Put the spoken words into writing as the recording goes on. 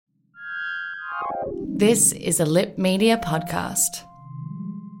This is a Lip Media podcast.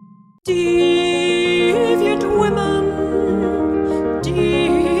 Deviant women,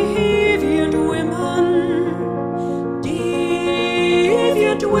 deviant women,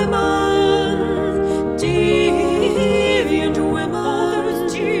 deviant women, deviant women,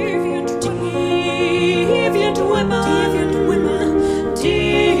 deviant women, deviant women,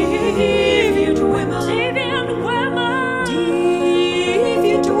 deviant women, deviant women,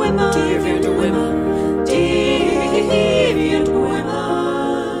 deviant women, deviant women, deviant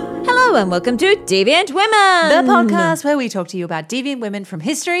women. Hello and welcome to Deviant Women, The podcast where we talk to you about deviant women from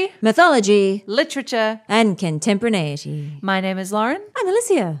history, mythology, literature. and contemporaneity. My name is Lauren, I'm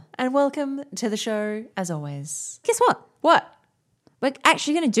Alicia. and welcome to the show as always. Guess what? What? We're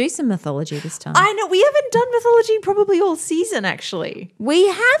actually going to do some mythology this time. I know, we haven't done mythology probably all season, actually. We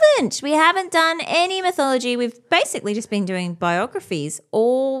haven't done any mythology. We've basically just been doing biographies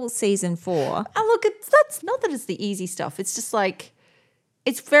all season 4. And look, that's not that it's the easy stuff. It's just like,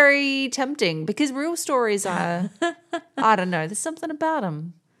 it's very tempting because real stories are, I don't know, there's something about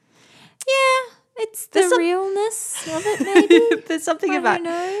them. Yeah, it's the There's some- realness of it, maybe. There's something I about don't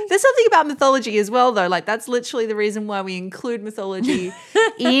know. there's something about mythology as well, though. Like that's literally the reason why we include mythology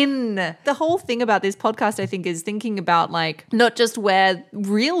in the whole thing about this podcast. I think is thinking about like not just where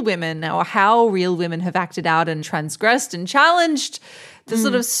real women or how real women have acted out and transgressed and challenged the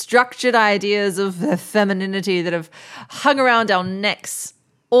sort of structured ideas of femininity that have hung around our necks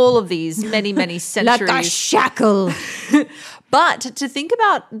all of these many centuries. Like a shackle. But to think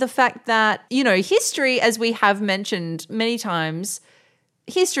about the fact that, you know, history, as we have mentioned many times,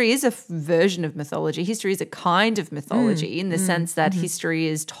 history is a version of mythology. History is a kind of mythology in the sense that history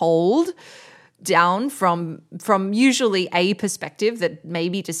is told down from usually a perspective that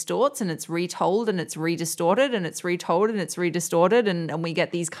maybe distorts, and it's retold and it's redistorted and it's retold and it's redistorted, and we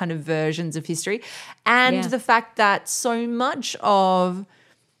get these kind of versions of history. And the fact that so much of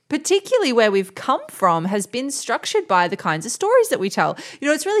particularly where we've come from has been structured by the kinds of stories that we tell. You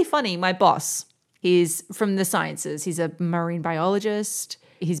know, it's really funny. My boss, he's from the sciences. He's a marine biologist.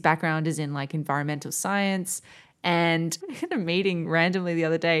 His background is in like environmental science. And we had a meeting randomly the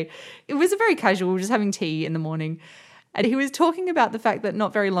other day. It was a very casual, we were just having tea in the morning. And he was talking about the fact that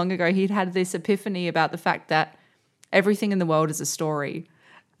not very long ago he'd had this epiphany about the fact that everything in the world is a story.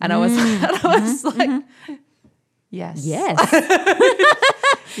 And I was like, yes. Yes.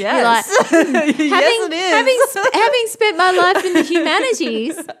 Yes. Yes, it is. Having spent my life in the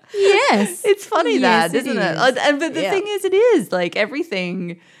humanities, yes. It's funny Yes, that, isn't it? is. But the thing is, it is like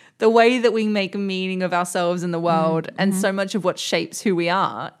everything, the way that we make a meaning of ourselves in the world, and so much of what shapes who we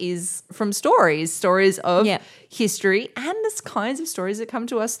are is from stories of history, and there's kinds of stories that come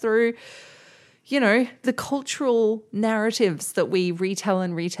to us through, you know, the cultural narratives that we retell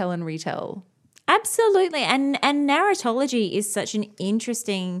and retell and retell. Absolutely. And narratology is such an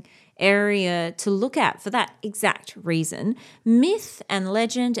interesting area to look at for that exact reason. Myth and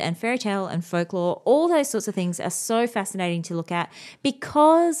legend and fairy tale and folklore, all those sorts of things are so fascinating to look at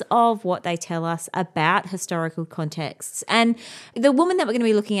because of what they tell us about historical contexts. And the woman that we're going to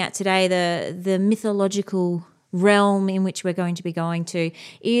be looking at today, the mythological realm in which we're going to be going to,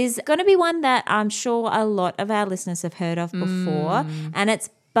 is going to be one that I'm sure a lot of our listeners have heard of before, and it's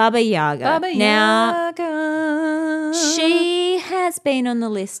Baba Yaga. Baba Yaga. She has been on the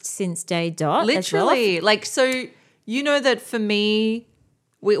list since day dot. Literally. Like, so you know that for me,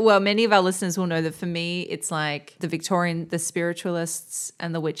 many of our listeners will know that for me, it's like the spiritualists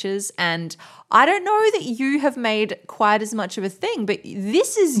and the witches. And I don't know that you have made quite as much of a thing, but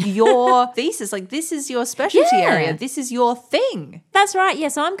this is your thesis. Like, this is your specialty area. This is your thing. That's right. Yeah.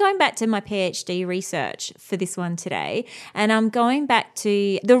 So I'm going back to my PhD research for this one today. And I'm going back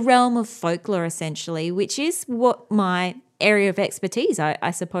to the realm of folklore, essentially, which is what my area of expertise, I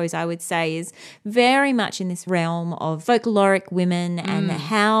suppose I would say, is very much in this realm of folkloric women and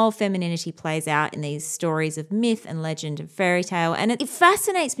how femininity plays out in these stories of myth and legend and fairy tale. And it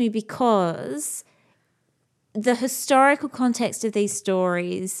fascinates me because the historical context of these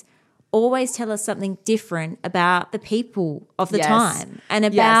stories always tell us something different about the people of the time and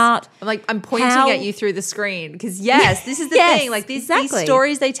about I'm pointing at you through the screen because this is the thing. Like these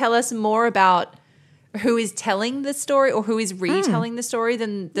stories, they tell us more about who is telling the story or who is retelling the story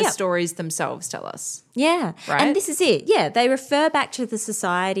than the stories themselves tell us. Yeah. Right? And this is it. Yeah. They refer back to the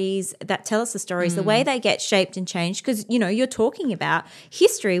societies that tell us the stories, the way they get shaped and changed. Because, you know, you're talking about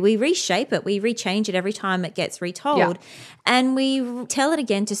history. We reshape it. We rechange it every time it gets retold. Yeah. And we tell it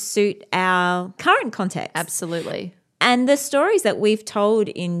again to suit our current context. Absolutely. And the stories that we've told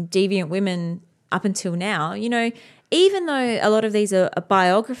in Deviant Women up until now, you know, even though a lot of these are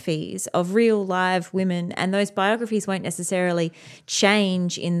biographies of real live women, and those biographies won't necessarily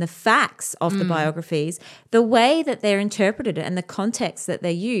change in the facts of the biographies, the way that they're interpreted and the context that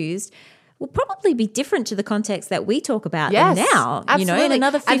they're used will probably be different to the context that we talk about them now, absolutely. in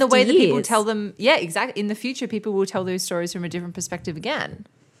another 50 and the way that people years. tell them, exactly. In the future, people will tell those stories from a different perspective again.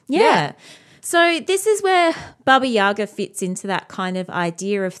 Yeah. So this is where Baba Yaga fits into that kind of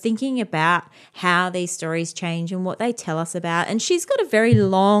idea of thinking about how these stories change and what they tell us about. And she's got a very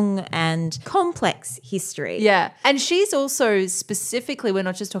long and complex history. Yeah. And she's also specifically, we're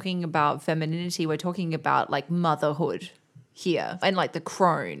not just talking about femininity, we're talking about like motherhood here and like the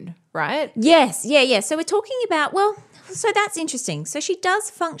crone, right? Yes, yeah. So we're talking about, so that's interesting. So she does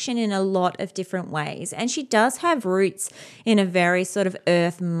function in a lot of different ways, and she does have roots in a very sort of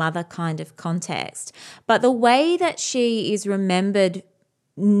earth mother kind of context. But the way that she is remembered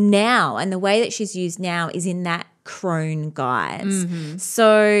now and the way that she's used now is in that crone guise.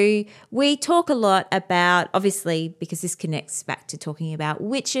 So we talk a lot about, obviously, because this connects back to talking about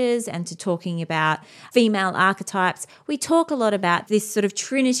witches and to talking about female archetypes, we talk a lot about this sort of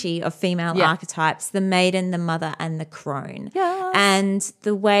trinity of female archetypes, the maiden, the mother, and the crone. Yes. And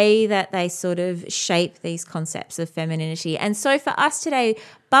the way that they sort of shape these concepts of femininity. And so for us today,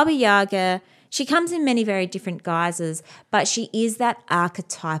 Baba Yaga, she comes in many very different guises, but she is that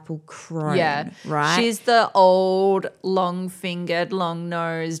archetypal crone, right? She's the old, long-fingered,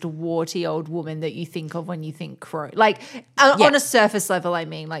 long-nosed, warty old woman that you think of when you think crone. Like, on a surface level, I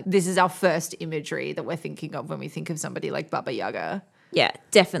mean, like this is our first imagery that we're thinking of when we think of somebody like Baba Yaga. Yeah,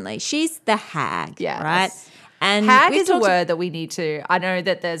 definitely. She's the hag, Yes. right? And Hag we've is a talked- word that we need to, I know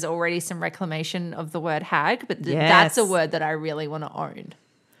that there's already some reclamation of the word hag, but Yes. that's a word that I really want to own.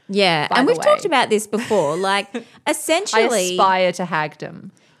 Yeah, by and the we've talked way. about this before. Like, I essentially, aspire to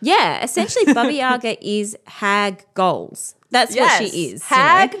hagdom. essentially, Baba Yaga is hag goals. That's what she is.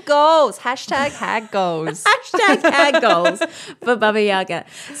 Hag goals. Hashtag hag goals. Hashtag hag goals for Baba Yaga.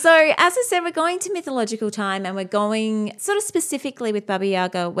 So, as I said, we're going to mythological time, and we're going sort of specifically with Baba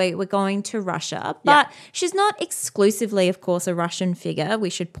Yaga, we're going to Russia. But she's not exclusively, of course, a Russian figure, we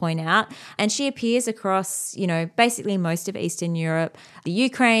should point out. And she appears across, basically most of Eastern Europe, the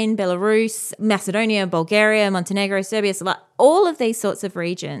Ukraine, Belarus, Macedonia, Bulgaria, Montenegro, Serbia, all of these sorts of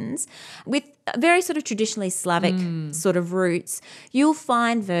regions with very sort of traditionally Slavic sort of roots. You'll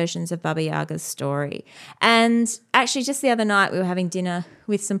find versions of Baba Yaga's story. And actually just the other night we were having dinner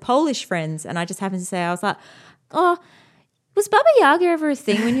with some Polish friends, and I just happened to say, I was like, was Baba Yaga ever a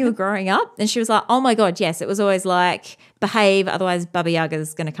thing when you were growing up? And she was like, oh my God, yes. It was always like, behave, otherwise Baba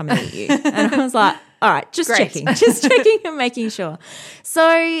Yaga's going to come and eat you. And I was like, all right, just checking and making sure.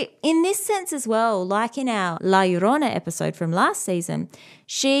 So in this sense as well, like in our La Llorona episode from last season,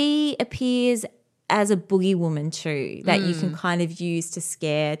 she appears as a boogie woman too that you can kind of use to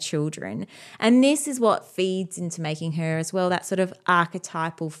scare children. And this is what feeds into making her as well that sort of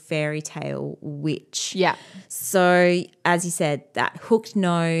archetypal fairy tale witch. Yeah. So as you said, that hooked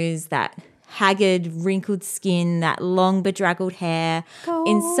nose, that haggard, wrinkled skin, that long bedraggled hair.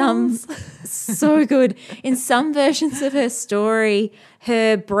 So good. In some versions of her story,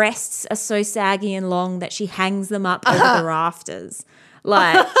 her breasts are so saggy and long that she hangs them up over the rafters.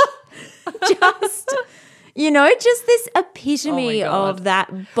 Like, just this epitome of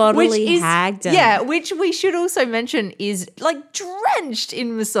that bodily hagdom. Yeah, which we should also mention is like drenched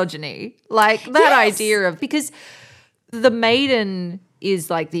in misogyny. Like that idea of, because the maiden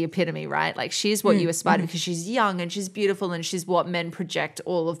is like the epitome, right? Like she's what you aspire to because she's young and she's beautiful and she's what men project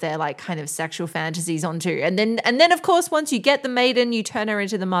all of their like kind of sexual fantasies onto. And then of course once you get the maiden, you turn her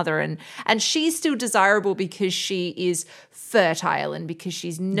into the mother, and she's still desirable because she is fertile and because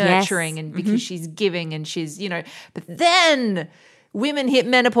she's nurturing and because she's giving and she's, but then women hit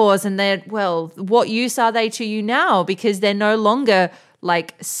menopause and they're, well, what use are they to you now? Because they're no longer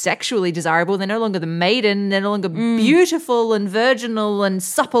like sexually desirable. They're no longer the maiden. They're no longer beautiful and virginal and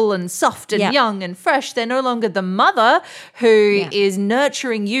supple and soft and young and fresh. They're no longer the mother who is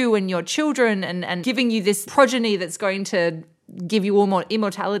nurturing you and your children and giving you this progeny that's going to give you all more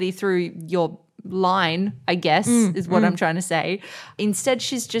immortality through your line, I guess, is what I'm trying to say. Instead,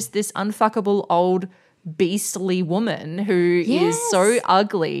 she's just this unfuckable old beastly woman who is so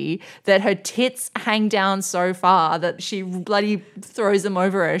ugly that her tits hang down so far that she bloody throws them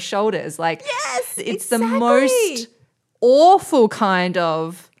over her shoulders. Like, it's the most awful kind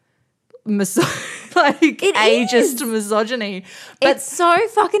of ageist misogyny. But it's so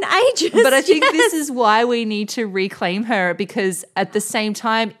fucking ageist. But I think this is why we need to reclaim her, because at the same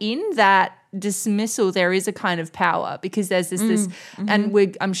time, in that dismissal, there is a kind of power because there's this,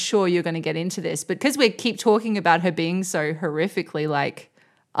 and I'm sure you're going to get into this, but because we keep talking about her being so horrifically like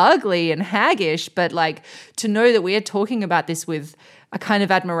ugly and haggish, but like to know that we are talking about this with a kind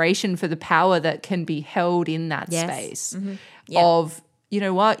of admiration for the power that can be held in that space of, you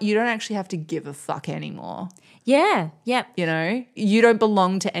know what, you don't actually have to give a fuck anymore. Yeah. Yeah. You know, you don't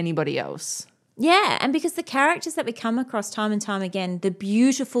belong to anybody else. Yeah. And because the characters that we come across time and time again, the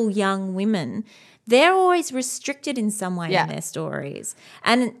beautiful young women, they're always restricted in some way in their stories.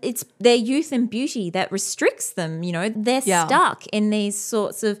 And it's their youth and beauty that restricts them, you know. They're stuck in these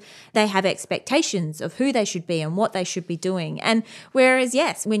sorts of, they have expectations of who they should be and what they should be doing. And whereas,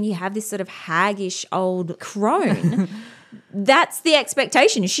 yes, when you have this sort of haggish old crone, that's the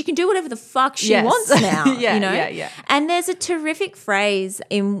expectation. She can do whatever the fuck she wants now, you know? Yeah. And there's a terrific phrase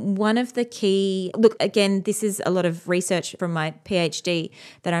in one of the key, look, again, this is a lot of research from my PhD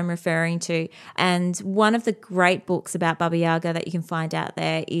that I'm referring to. And one of the great books about Baba Yaga that you can find out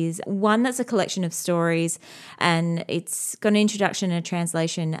there is one that's a collection of stories, and it's got an introduction and a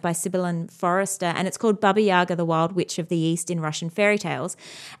translation by Sibylle Forrester, and it's called Baba Yaga, the Wild Witch of the East in Russian Fairy Tales.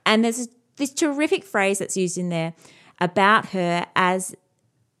 And there's this terrific phrase that's used in there about her as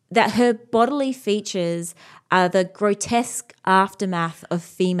that her bodily features are the grotesque aftermath of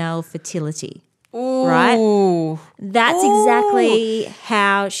female fertility. Ooh. Right? That's exactly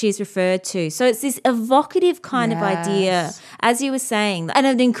how she's referred to. So it's this evocative kind of idea, as you were saying, and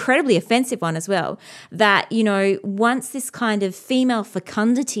an incredibly offensive one as well, that, you know, once this kind of female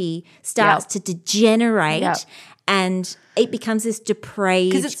fecundity starts to degenerate and it becomes this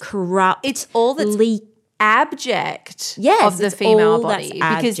depraved, corrupt, it's all that's leak. Abject Yes, of the it's female all that's body,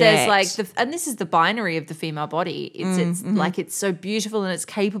 because there's like abject. and this is the binary of the female body. It's like it's so beautiful and it's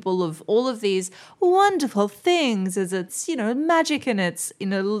capable of all of these wonderful things as its, you know, magic and its, you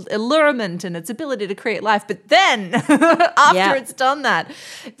know, allurement and its ability to create life. But then after it's done that,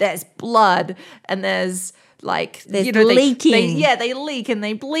 there's blood and there's like, there's you know, leaking. they leak and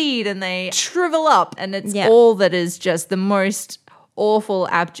they bleed and they shrivel up, and it's all that is just the most awful,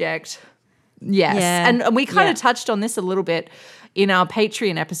 abject. Yes. Yeah. And we kind of touched on this a little bit in our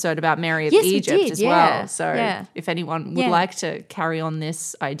Patreon episode about Mary of Yes, we Egypt did, as yeah. well. So if anyone would like to carry on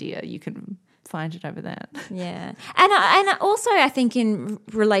this idea, you can find it over there. Yeah. And also I think in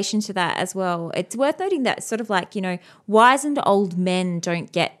relation to that as well, it's worth noting that sort of like, you know, wizened old men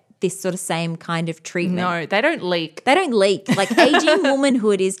don't get this sort of same kind of treatment. No, they don't leak. They don't leak. Like aging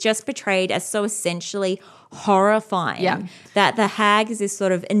womanhood is just portrayed as so essentially horrifying that the hag is this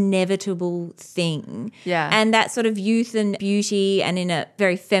sort of inevitable thing. Yeah. And that sort of youth and beauty, and in a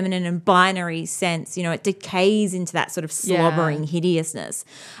very feminine and binary sense, you know, it decays into that sort of slobbering hideousness.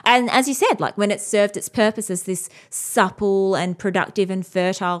 And as you said, like when it's served its purpose as this supple and productive and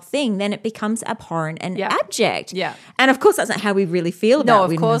fertile thing, then it becomes abhorrent and abject. Yeah. And of course that's not how we really feel about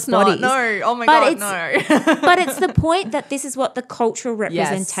women's course bodies. not. No. Oh my But God, no. but it's the point that this is what the cultural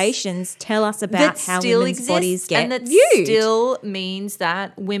representations tell us about that how still women's bodies get and that viewed. still means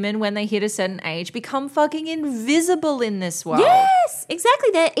that women, when they hit a certain age, become fucking invisible in this world. Yes, exactly.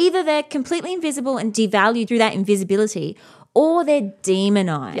 They're completely invisible and devalued through that invisibility, or they're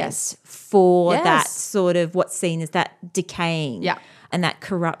demonized for that sort of what's seen as that decaying. And that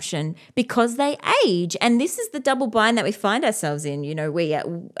corruption because they age. And this is the double bind that we find ourselves in. You know, we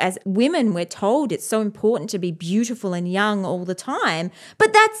as women, we're told it's so important to be beautiful and young all the time.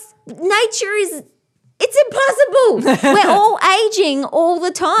 But that's nature is, it's impossible. We're all aging all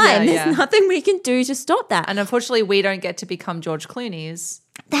the time. There's nothing we can do to stop that. And unfortunately, we don't get to become George Clooney's.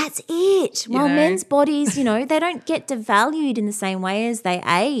 That's it. While know? men's bodies, you know, they don't get devalued in the same way as they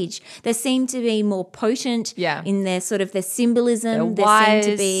age. They seem to be more potent in their sort of their symbolism. They're They seem wise.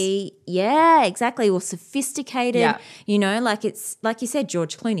 to be, exactly, or sophisticated. You know, like it's like you said,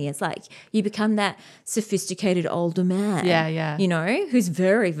 George Clooney. It's like you become that sophisticated older man. You know, who's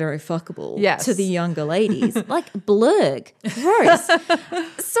very, very fuckable to the younger ladies. Like Blurg. Gross.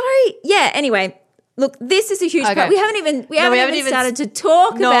 Anyway. Look, this is a huge part. We haven't even started to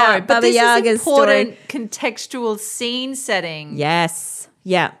talk about Baba Yaga's story. Contextual scene setting. Yes.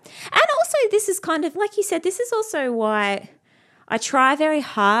 Yeah. And also this is kind of, like you said, this is also why I try very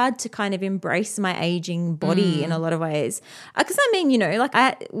hard to kind of embrace my aging body in a lot of ways. Because I mean, you know, like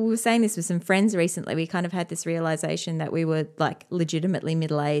we were saying this with some friends recently. We kind of had this realization that we were like legitimately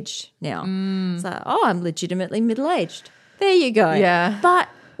middle-aged now. It's like, oh, I'm legitimately middle-aged. There you go. Yeah. But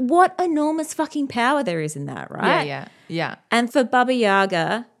what enormous fucking power there is in that, right? Yeah. And for Baba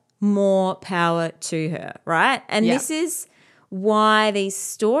Yaga, more power to her, right? And this is why these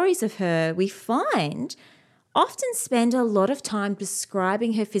stories of her we find often spend a lot of time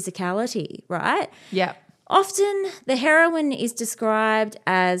describing her physicality, right? Yeah. Often the heroine is described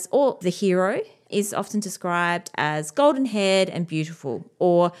as, or the hero is often described as golden haired and beautiful,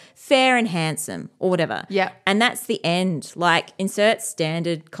 or fair and handsome, or whatever. Yeah. And that's the end. Like, insert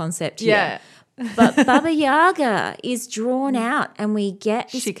standard concept here. Yeah. But Baba Yaga is drawn out and we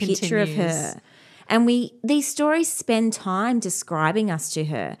get this She picture of continues. her. And these stories spend time describing us to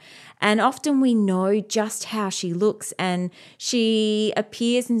her. And often we know just how she looks, and she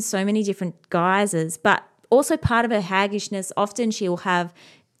appears in so many different guises, but also part of her haggishness, often she will have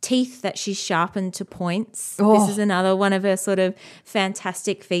teeth that she's sharpened to points. This is another one of her sort of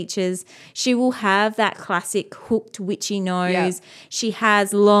fantastic features. She will have that classic hooked witchy nose. Yeah. She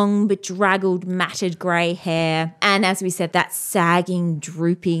has long, bedraggled, matted grey hair. And as we said, that sagging,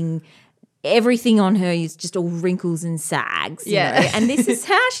 drooping, everything on her is just all wrinkles and sags. you Yeah. know? And this is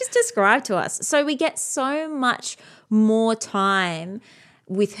how she's described to us. So we get so much more time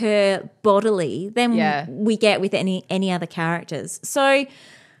with her bodily than Yeah. we get with any other characters. So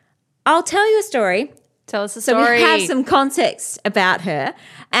I'll tell you a story. Tell us a So story. we have some context about her,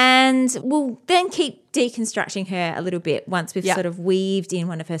 and we'll then keep deconstructing her a little bit once we've Yeah. sort of weaved in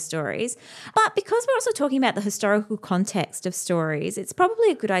one of her stories. But because we're also talking about the historical context of stories, it's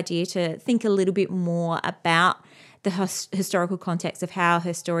probably a good idea to think a little bit more about the historical context of how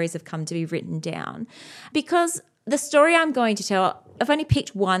her stories have come to be written down. Because the story I'm going to tell, I've only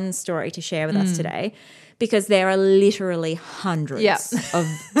picked one story to share with us today, because there are literally hundreds Yeah. of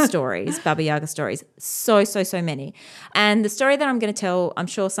stories, Baba Yaga stories, so many. And the story that I'm going to tell, I'm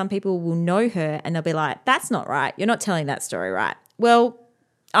sure some people will know her and they'll be like, that's not right. You're not telling that story right. Well,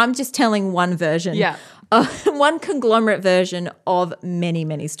 I'm just telling one version, Yeah. one conglomerate version of many,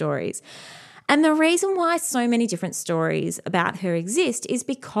 many stories. And the reason why so many different stories about her exist is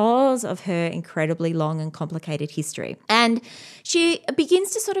because of her incredibly long and complicated history. And she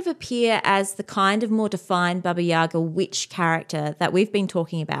begins to sort of appear as the kind of more defined Baba Yaga witch character that we've been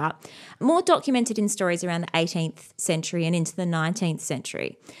talking about, more documented in stories around the 18th century and into the 19th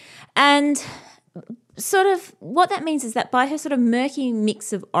century. And sort of what that means is that by her sort of murky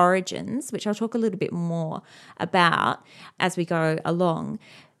mix of origins, which I'll talk a little bit more about as we go along,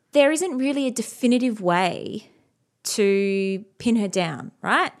 there isn't really a definitive way to pin her down,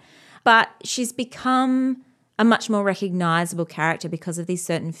 right? But she's become a much more recognizable character because of these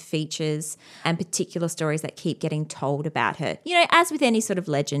certain features and particular stories that keep getting told about her. You know, as with any sort of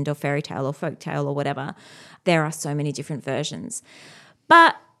legend or fairy tale or folk tale or whatever, there are so many different versions.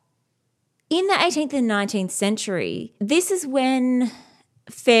 But in the 18th and 19th century, this is when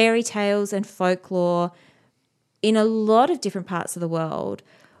fairy tales and folklore in a lot of different parts of the world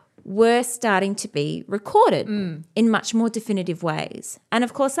were starting to be recorded in much more definitive ways. And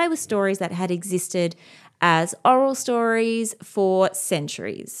of course, they were stories that had existed as oral stories for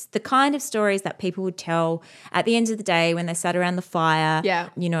centuries. The kind of stories that people would tell at the end of the day when they sat around the fire. Yeah.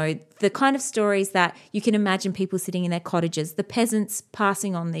 You know, the kind of stories that you can imagine people sitting in their cottages, the peasants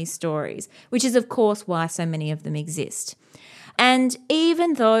passing on these stories, which is, of course, why so many of them exist. And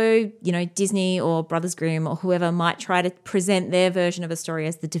even though, you know, Disney or Brothers Grimm or whoever might try to present their version of a story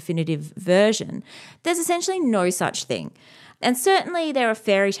as the definitive version, there's essentially no such thing. And certainly there are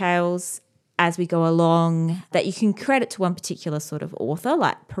fairy tales as we go along that you can credit to one particular sort of author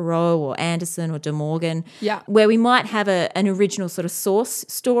like Perrault or Anderson or De Morgan, Yeah. where we might have an original sort of source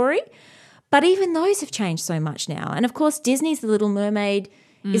story. But even those have changed so much now. And of course, Disney's The Little Mermaid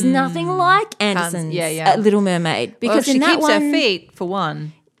is nothing like Anderson's Little Mermaid, because she in that keeps one, her feet for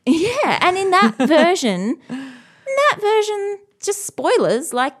one. yeah, and in that version, just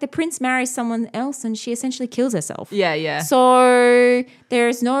spoilers, like the prince marries someone else and she essentially kills herself. Yeah, yeah. So there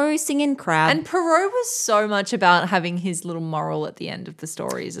is no singing crab. And Perrault was so much about having his little moral at the end of the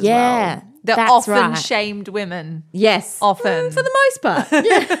stories as Yeah, well. That that's often right. shamed women. yes, Often. for the most part.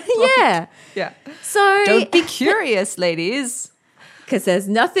 Yeah, yeah. Yeah. So Don't be curious, ladies. because there's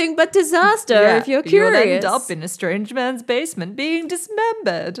nothing but disaster Yeah. if you're curious. You'll end up in a strange man's basement being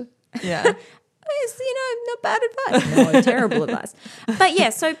dismembered. Yeah. It's, you know, not bad advice. No, terrible advice. But yeah,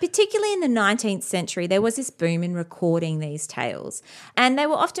 so particularly in the 19th century, there was this boom in recording these tales. And they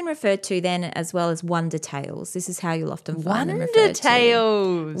were often referred to then as well as wonder tales. This is how you'll often find them referred Wonder to.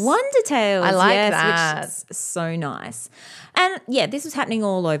 tales. Wonder tales. I like yes, that. Which is so nice. And yeah, this was happening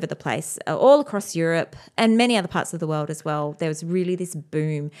all over the place, all across Europe and many other parts of the world as well. There was really this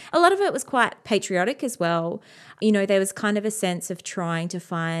boom. A lot of it was quite patriotic as well. You know, there was kind of a sense of trying to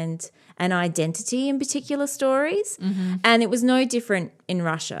find an identity in particular stories. Mm-hmm. And it was no different in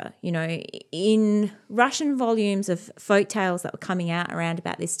Russia. You know, in Russian volumes of folk tales that were coming out around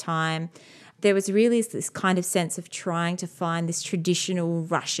about this time, there was really this kind of sense of trying to find this traditional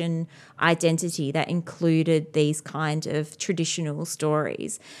Russian identity that included these kind of traditional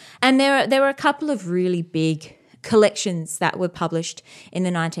stories. And there were a couple of really big collections that were published in the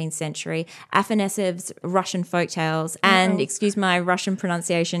 19th century. Afanasiev's Russian Folktales and, excuse my Russian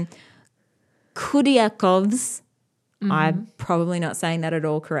pronunciation, Kudyakov's, I'm probably not saying that at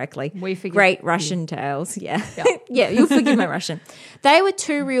all correctly. We forgive Great Russian Tales. Yeah. Yeah, you'll forgive my Russian. They were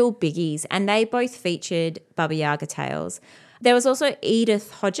two real biggies and they both featured Baba Yaga tales. There was also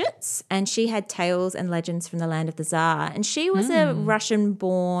Edith Hodgetts, and she had Tales and Legends from the Land of the Tsar. And she was a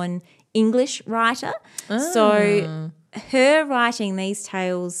Russian-born English writer. So her writing these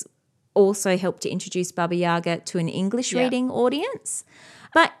tales also helped to introduce Baba Yaga to an English reading audience.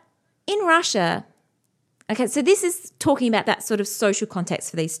 But in Russia, okay, so this is talking about that sort of social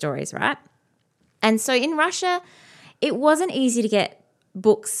context for these stories, right? And so in Russia, it wasn't easy to get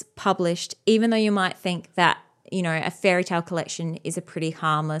books published, even though you might think that, you know, a fairy tale collection is a pretty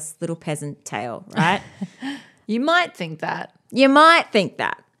harmless little peasant tale, right? You might think that. You might think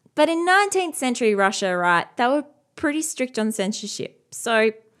that. But in 19th century Russia, right, they were pretty strict on censorship.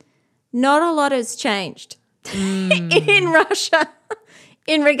 So not a lot has changed in Russia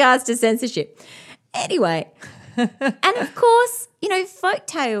in regards to censorship. Anyway, and of course, you know, folk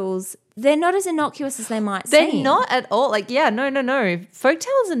tales, they're not as innocuous as they might They're seem. not at all. Like, yeah, no.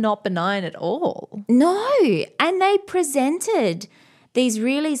 Folktales are not benign at all. No, and they presented these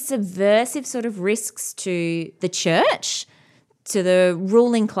really subversive sort of risks to the church, to the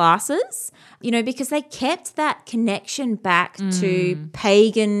ruling classes, you know, because they kept that connection back to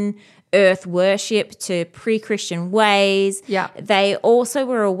pagan earth worship, to pre-Christian ways. Yeah. They also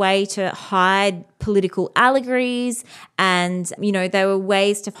were a way to hide political allegories, and, you know, they were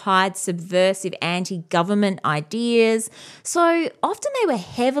ways to hide subversive anti-government ideas. So often they were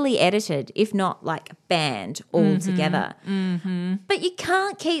heavily edited, if not like banned altogether. But you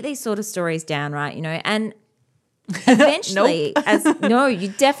can't keep these sort of stories down, right? You know, and eventually, you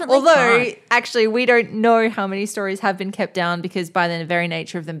definitely Although, can't. actually, we don't know how many stories have been kept down because by the very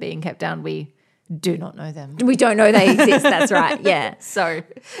nature of them being kept down, we do not know them. We don't know they exist. That's right. Yeah. So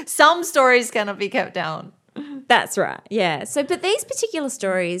some stories cannot be kept down. That's right. Yeah. So, but these particular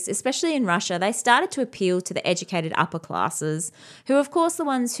stories, especially in Russia, they started to appeal to the educated upper classes, who, of course, the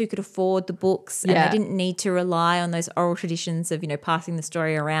ones who could afford the books, and Yeah. they didn't need to rely on those oral traditions of, you know, passing the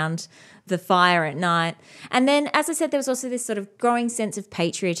story around the fire at night. And then, as I said, there was also this sort of growing sense of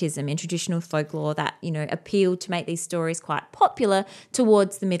patriotism in traditional folklore that, you know, appealed to make these stories quite popular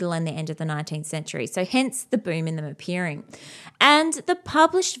towards the middle and the end of the 19th century. So hence the boom in them appearing. And the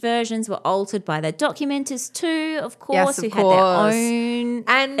published versions were altered by their documenters too, of course, of who course. had their own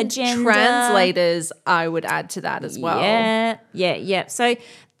And agenda. translators, I would add to that as well. Yeah. So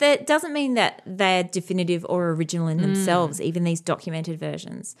that doesn't mean that they're definitive or original in themselves, even these documented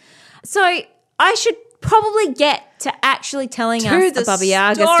versions. So I should probably get to actually telling us the Baba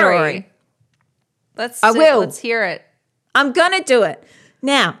Yaga story. I will. Let's hear it. I'm going to do it.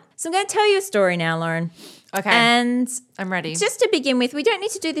 Now, so I'm going to tell you a story now, Lauren. Okay. And I'm ready. just to begin with, we don't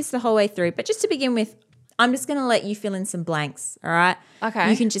need to do this the whole way through, but just to begin with, I'm just going to let you fill in some blanks, all right?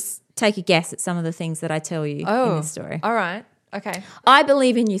 Okay. You can just take a guess at some of the things that I tell you in this story. All right. Okay. I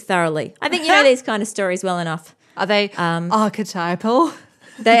believe in you thoroughly. I think you know these kind of stories well enough. Are they archetypal?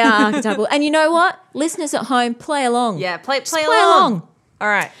 They are archetypal. And you know what? Listeners at home, play along. Yeah, play play along. All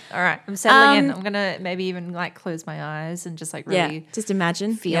right. I'm settling in. I'm going to maybe even like close my eyes and just like really Yeah, just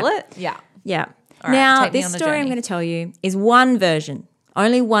imagine. feel Yeah. it. Yeah. Yeah. All right, Now, take me this on a story I'm journey. going to tell you is one version,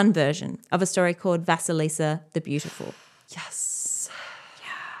 only one version of a story called Vasilisa the Beautiful. Yes.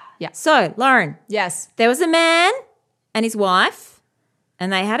 So, Lauren, Yes. there was a man and his wife,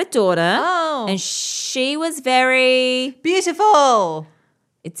 and they had a daughter. Oh. And she was very, Beautiful.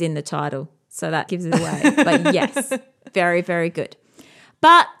 it's in the title, so that gives it away. But yes, very, very good.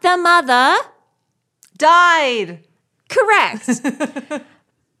 But the mother, Died. correct.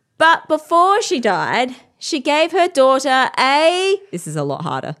 But before she died, she gave her daughter this is a lot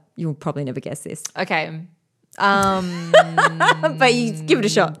harder. You'll probably never guess this. Okay. But you give it a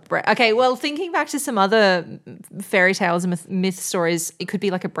shot. Right. Okay. Well, thinking back to some other fairy tales and myth stories, it could be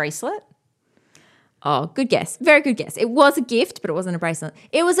like a bracelet. Oh, good guess. Very good guess. It was a gift, but it wasn't a bracelet.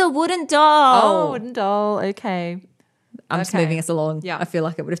 It was a wooden doll. Oh, wooden doll. Okay. I'm just okay. moving us along. Yeah. I feel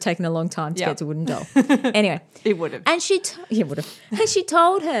like it would have taken a long time to Yeah. get to wooden doll. Anyway. It would have. And she would have. And she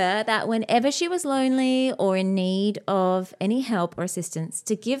told her that whenever she was lonely or in need of any help or assistance,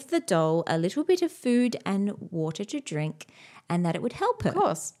 to give the doll a little bit of food and water to drink, and that it would help her. Of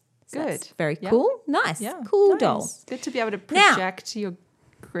course. So Good. that's very Yeah. cool. Nice. Yeah. Cool Nice. doll. Good to be able to Now- project your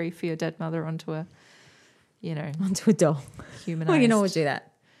grief for your dead mother onto a, Onto a doll. humanized, We can always do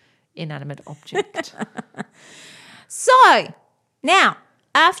that. inanimate object. So now,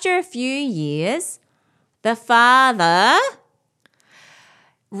 after a few years, the father,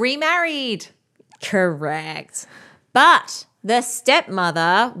 Remarried. correct, but the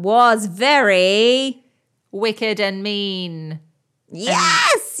stepmother was very, Wicked and mean.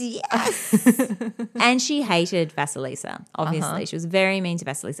 yes, and she hated Vasilisa, obviously. She was very mean to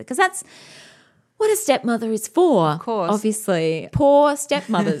Vasilisa because that's what a stepmother is for. Of course. Obviously. Poor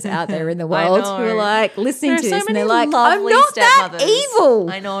stepmothers out there in the world who are like listening to There are this so and they're many like, I'm lovely not that stepmothers. evil.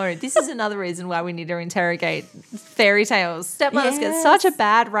 I know. This is another reason why we need to interrogate fairy tales. Stepmothers get Yes. such a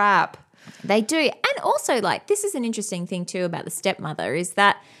bad rap. They do. And also, like, this is an interesting thing too about the stepmother is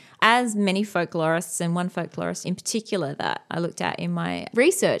that as many folklorists, and one folklorist in particular that I looked at in my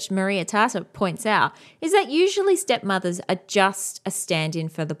research, Maria Tata, points out, is that usually stepmothers are just a stand-in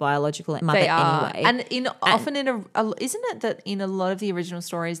for the biological mother They are. anyway. And often isn't it that in a lot of the original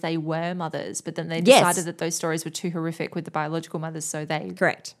stories they were mothers, but then they Yes. decided that those stories were too horrific with the biological mothers, so they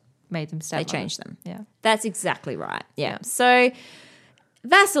Correct. made them They stepmothers. changed them. Yeah. That's exactly right. Yeah. So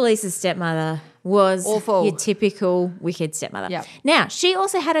Vasilisa's stepmother was Awful. your typical wicked stepmother. Yeah. Now, she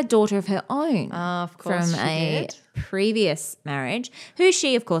also had a daughter of her own. Of course from she a did. previous marriage, who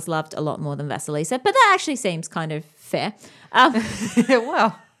she, of course, loved a lot more than Vasilisa. But that actually seems kind of fair.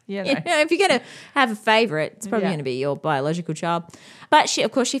 Well, you know. You know, if you're going to have a favourite, it's probably Yeah. going to be your biological child. But she,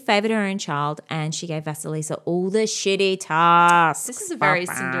 of course, she favoured her own child and she gave Vasilisa all the shitty tasks. This is a very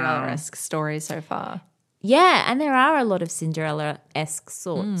Cinderella-esque story so far. Yeah, and there are a lot of Cinderella-esque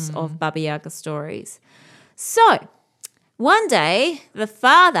sorts of Baba Yaga stories. So, one day, the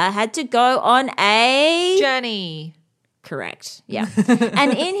father had to go on a... Journey. Correct, yeah.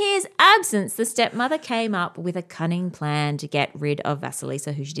 And in his absence, the stepmother came up with a cunning plan to get rid of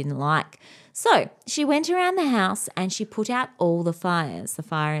Vasilisa, who she didn't like. So she went around the house and she put out all the fires, the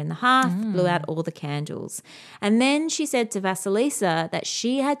fire in the hearth, blew out all the candles. And then she said to Vasilisa that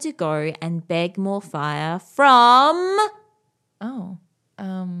she had to go and beg more fire from... Oh,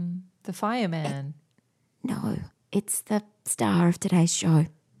 the fireman. No, it's the star of today's show.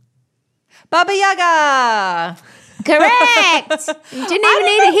 Baba Yaga. Correct! You didn't even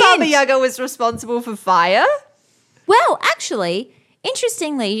need a hint. Baba Yaga was responsible for fire. Well, actually,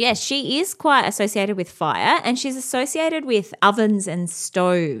 interestingly, yes, she is quite associated with fire and she's associated with ovens and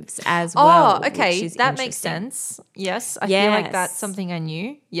stoves as well. Oh, okay. which is That makes interesting. sense. Yes. I feel like Yes. that's something I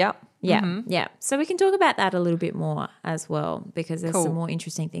knew. Yep. Yeah, yeah. So we can talk about that a little bit more as well because there's Cool. some more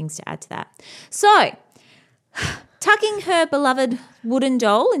interesting things to add to that. So, tucking her beloved wooden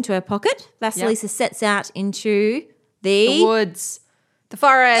doll into her pocket, Vasilisa sets out into The woods. The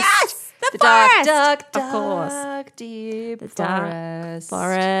forest. Yes, the dark, forest. dark, Of course. dark, deep dark forest.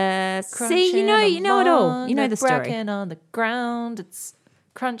 forest. See, Crunching you know it all. along You know the story. bracken on the ground. It's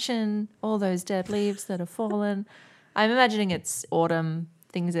crunching all those dead leaves that have fallen. I'm imagining it's autumn.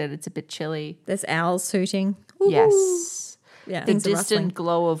 It's a bit chilly. There's owls hooting. Yes. Yeah, The things are distant rustling.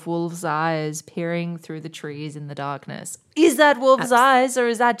 glow of wolves' eyes peering through the trees in the darkness. Is that wolves' eyes or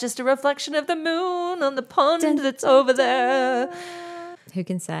is that just a reflection of the moon on the pond that's over there? Who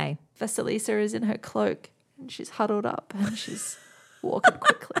can say? Vasilisa is in her cloak and she's huddled up and she's walking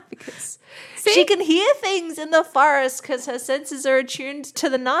quickly because she can hear things in the forest because her senses are attuned to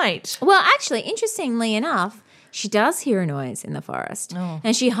the night. Well, actually, interestingly enough, she does hear a noise in the forest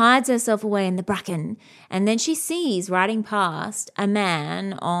and she hides herself away in the bracken. And then she sees riding past a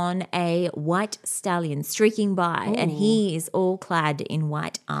man on a white stallion streaking by and he is all clad in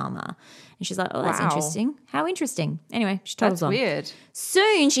white armor. And she's like, oh, that's Wow. interesting. How interesting. Anyway, she toddles That's on. weird.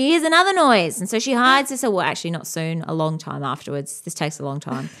 Soon she hears another noise. And so she hides herself. Well, actually, not soon, a long time afterwards. This takes a long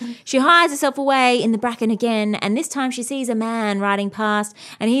time. She hides herself away in the bracken again. And this time she sees a man riding past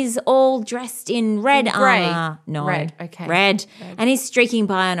and he's all dressed in red Grey. armor. No. Red, okay. Red. And he's streaking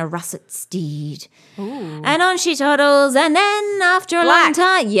by on a russet steed. And on she toddles. And then after a long Black.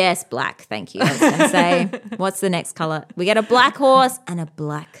 time. Yes, black. Thank you. I was going to say, what's the next color? We get a black horse and a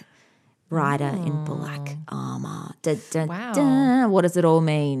black rider in black armor. Da, da, Wow. da. What does it all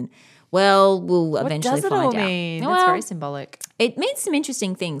mean? Well, we'll What eventually does it find all out. mean? Well, That's very symbolic. it means some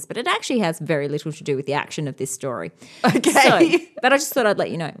interesting things, but it actually has very little to do with the action of this story. Okay. So, but I just thought I'd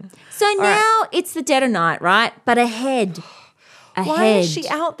let you know. So now it's the dead of night, right? But ahead. Why is she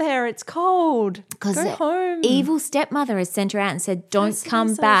out there? It's cold. Because Go the home. evil stepmother has sent her out and said, don't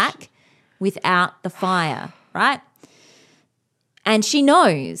come back without the fire, right? And she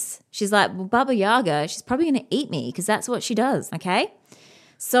knows. She's like, well, Baba Yaga, she's probably going to eat me because that's what she does, okay?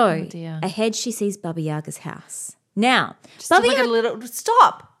 So dear. ahead she sees Baba Yaga's house. Now, Just Baba like a Yaga. little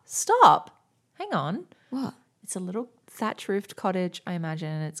stop. Hang on. What? It's a little thatch roofed cottage, I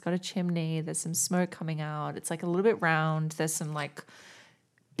imagine. It's got a chimney. There's some smoke coming out. It's like a little bit round. There's some like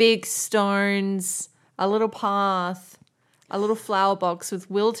big stones, a little path, a little flower box with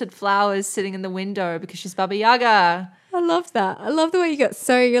wilted flowers sitting in the window because she's Baba Yaga. I love that. I love the way you got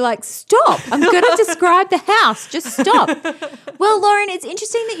so you're like, stop. I'm going to describe the house. Just stop. Well, Lauren, it's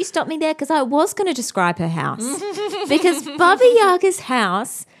interesting that you stopped me there because I was going to describe her house. Because Baba Yaga's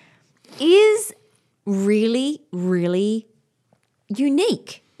house is really, really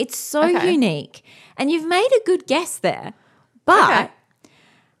unique. It's so Okay. unique. And you've made a good guess there. But Okay.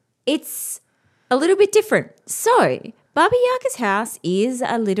 it's a little bit different. So, Baba Yaga's house is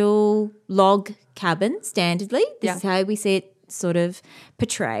a little log cabin, standardly. This is how we see it sort of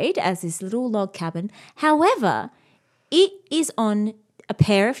portrayed, as this little log cabin. However, it is on a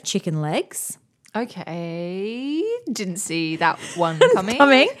pair of chicken legs Okay. Didn't see that one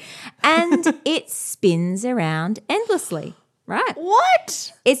coming. and it spins around endlessly, right?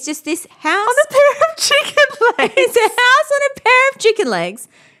 What? It's just this house. On a pair of chicken legs. It's a house on a pair of chicken legs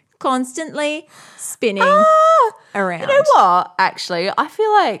constantly spinning around. You know what? Actually, I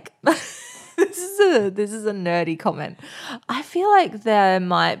feel like this is a nerdy comment. I feel like there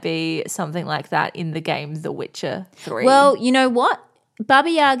might be something like that in the game The Witcher 3. Well, you know what?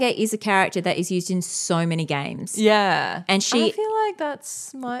 Baba Yaga is a character that is used in so many games. yeah, And she- I feel like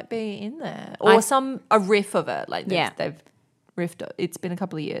that's might be in there or a riff of it. Like they've riffed it. It's been a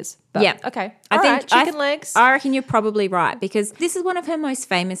couple of years. But, Yeah. Okay. I All think right, chicken legs. I reckon you're probably right because this is one of her most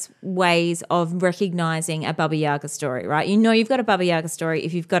famous ways of recognizing a Baba Yaga story, right? You know you've got a Baba Yaga story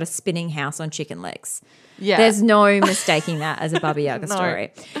if you've got a spinning house on chicken legs. Yeah. There's no mistaking that as a Baba Yaga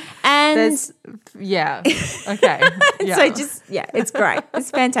story. And There's yeah. Okay. Yeah. so it's great. It's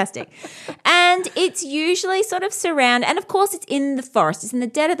fantastic. And it's usually sort of surrounded, and of course it's in the forest. It's in the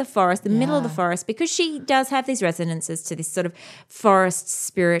dead of the forest, the middle of the forest, because she does have these resonances to this sort of forest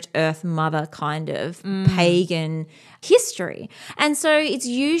spirit, earth mother kind of pagan history. And so it's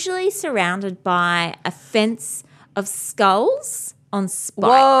usually surrounded by a fence of skulls on spikes.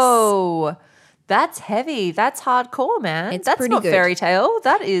 Whoa. That's heavy. That's hardcore, man. It's That's pretty not good. fairy tale.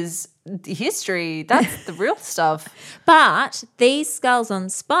 That is history. That's the real stuff. But these skulls on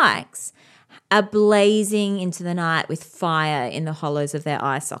spikes are blazing into the night with fire in the hollows of their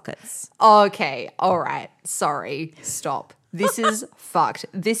eye sockets. Okay. All right. Sorry. Stop. This is fucked.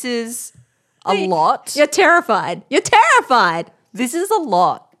 This is a lot. You're terrified. You're terrified. This is a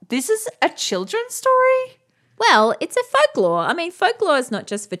lot. This is a children's story? Well, it's a folklore. I mean, folklore is not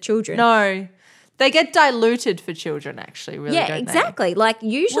just for children. No. They get diluted for children, actually, really, Yeah, don't exactly. Like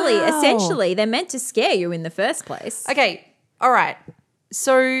usually, Wow. essentially, they're meant to scare you in the first place. they? Okay. All right.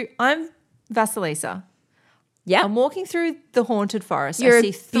 So I'm Vasilisa. Yeah. I'm walking through the haunted forest. You're I a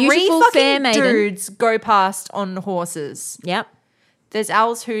see three beautiful fair fucking maiden. dudes go past on horses. Yep. There's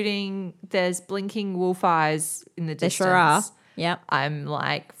owls hooting. There's blinking wolf eyes in the There distance. sure are. Yep. I'm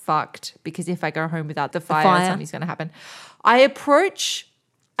like fucked because if I go home without the fire, fire. something's going to happen. I approach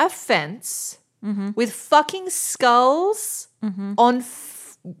a fence with fucking skulls on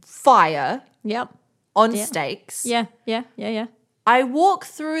fire Yep. on stakes. Yeah. I walk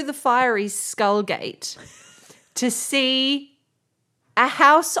through the fiery skull gate to see a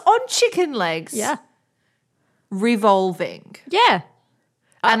house on chicken legs Yeah. revolving. Yeah.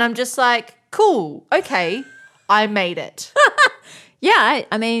 And I'm just like, cool, okay, I made it. Yeah.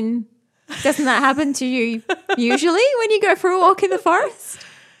 I mean, doesn't that happen to you usually when you go for a walk in the forest?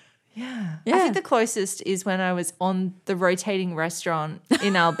 Yeah. Yeah. I think the closest is when I was on the rotating restaurant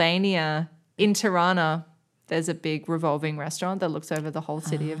in Albania, in Tirana. There's a big revolving restaurant that looks over the whole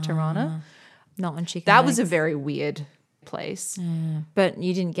city of Tirana. Not on chicken That legs. was a very weird place. But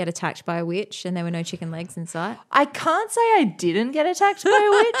you didn't get attacked by a witch and there were no chicken legs in sight? I can't say I didn't get attacked by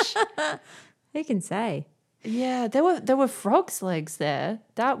a witch. Who can say? Yeah, there were frogs' legs there.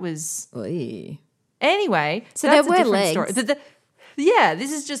 That was Oy. anyway. So that's there a were different legs. Story. Yeah,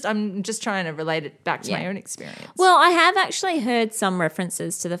 this is just I'm just trying to relate it back to my Yeah. own experience. Well, I have actually heard some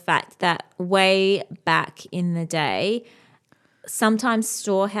references to the fact that way back in the day, sometimes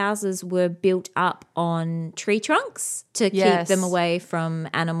storehouses were built up on tree trunks to Yes. keep them away from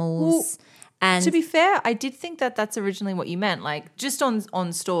animals. And to be fair, I did think that that's originally what you meant, like just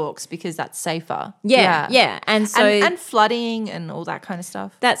on stalks because that's safer. yeah. And so and flooding and all that kind of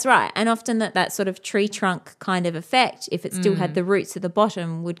stuff. that's right. And often that sort of tree trunk kind of effect, if it still had the roots at the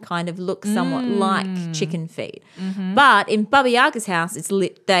bottom, would kind of look somewhat like chicken feet. But in Baba Yaga's house,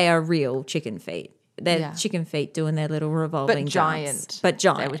 they are real chicken feet. their Yeah. chicken feet doing their little revolving But dance. giant. But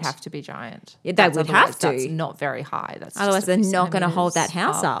giant. They would have to be giant. Yeah, they would otherwise have to. That's not very high. That's just Otherwise, a they're few not going to hold that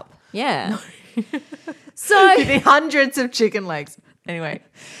centimeters house up. Yeah. So, The hundreds of chicken legs. Anyway.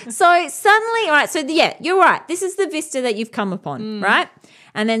 so suddenly, all right, so yeah, you're right. This is the vista that you've come upon, right?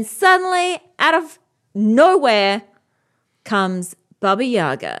 And then suddenly, out of nowhere, comes Baba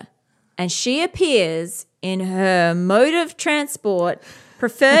Yaga. And she appears in her mode of transport,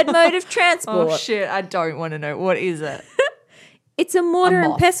 preferred mode of transport. Oh, shit. I don't want to know. What is it? It's a mortar and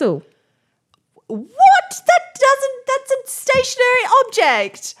moth. pestle. What? That's a stationary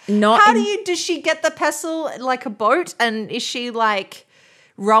object. Not How in- does she get the pestle like a boat? And is she like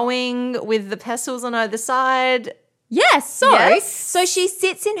rowing with the pestles on either side? Yes, so Yes. so she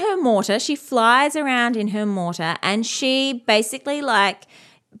sits in her mortar, she flies around in her mortar, and she basically like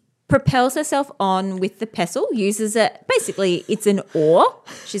propels herself on with the pestle, uses it, basically it's an oar.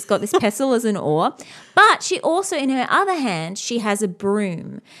 She's got this pestle as an oar, but she also, in her other hand, she has a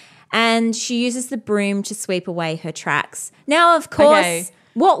broom, and she uses the broom to sweep away her tracks. Now, of course, Okay.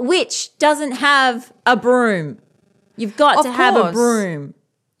 what witch doesn't have a broom? You've got Of to have a course. broom.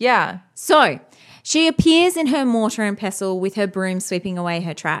 Yeah. So she appears in her mortar and pestle with her broom sweeping away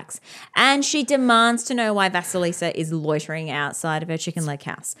her tracks, and she demands to know why Vasilisa is loitering outside of her chicken leg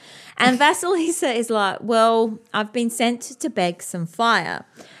house. And Vasilisa is like, well, I've been sent to beg some fire.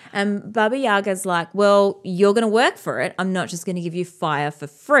 And Baba Yaga's like, well, you're going to work for it. I'm not just going to give you fire for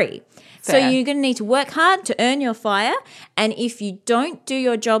free. So Fair. you're going to need to work hard to earn your fire. And if you don't do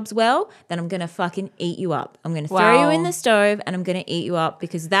your jobs well, then I'm going to fucking eat you up. I'm going to throw you Wow. in the stove and I'm going to eat you up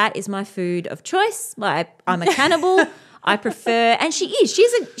because that is my food of choice. I'm a cannibal. I prefer, and she is.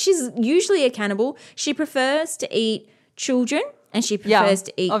 She's usually a cannibal. She prefers to eat children and she Yeah. prefers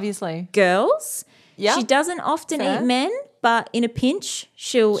to eat Obviously. girls. Yeah. She doesn't often Fair. eat men, but in a pinch,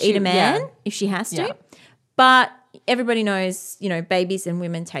 she'll eat a man yeah. if she has to. Yeah. But everybody knows, babies and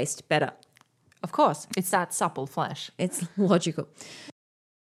women taste better. Of course. It's that supple flesh. It's logical.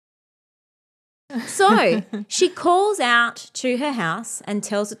 So she calls out to her house and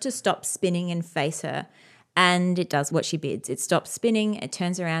tells it to stop spinning and face her. And it does what she bids. It stops spinning, it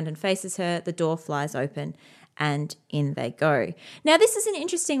turns around and faces her, the door flies open, and in they go. Now, this is an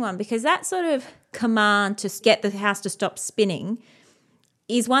interesting one because that sort of command to get the house to stop spinning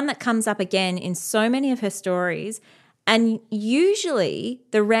is one that comes up again in so many of her stories. And usually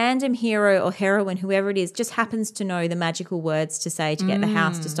the random hero or heroine, whoever it is, just happens to know the magical words to say to get the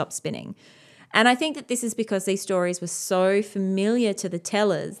house to stop spinning. And I think that this is because these stories were so familiar to the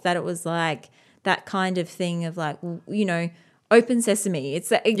tellers that it was like that kind of thing of like, open sesame. It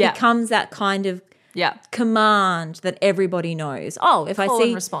Yeah. becomes that kind of Yeah. command that everybody knows. Oh, if I Call see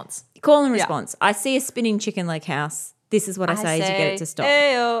and response. call and Yeah. response. I see a spinning chicken leg house. This is what I say to get it to stop.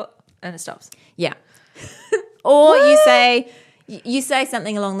 "Ayo," and it stops. Yeah. Or you say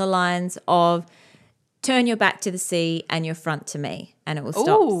something along the lines of turn your back to the sea and your front to me and it will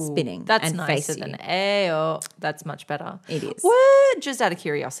stop Ooh, spinning That's and face nicer you. than "ayo." That's much better. It is. What? Just out of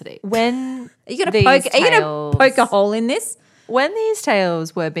curiosity, when Are you these gonna tales- poke a hole in this? when these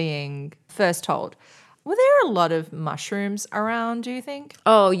tales were being first told, were there a lot of mushrooms around? Do you think?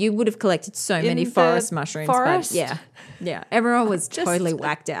 Oh, you would have collected so many the forest mushrooms. but forest? yeah. Yeah. Everyone was totally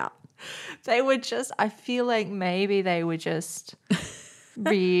whacked out. They were just. I feel like maybe they were just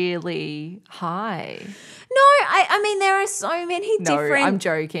really high. No, I mean there are so many No, different I'm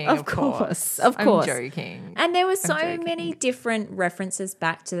joking. Of course. I'm course. joking. And there were so joking. many different references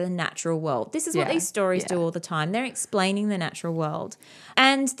back to the natural world. This is what Yeah, these stories do yeah. all the time. They're explaining the natural world.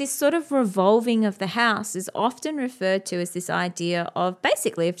 And this sort of revolving of the house is often referred to as this idea of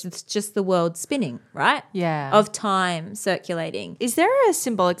basically it's just the world spinning, right? Yeah. Of time circulating. Is there a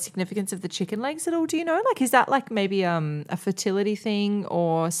symbolic significance of the chicken legs at all? Do you know? Like, is that like maybe a fertility thing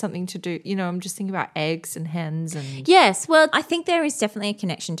or something to do? I'm just thinking about eggs and hens and. Yes, well, I think there is definitely a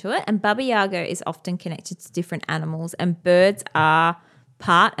connection to it. And Baba Yaga is often connected to different animals, and birds are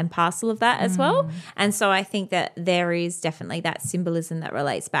part and parcel of that as well. And so I think that there is definitely that symbolism that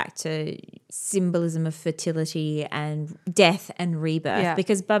relates back to symbolism of fertility and death and rebirth, Yeah.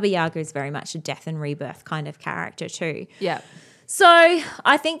 because Baba Yaga is very much a death and rebirth kind of character too. Yeah. So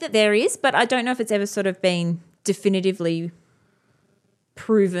I think that there is, but I don't know if it's ever sort of been definitively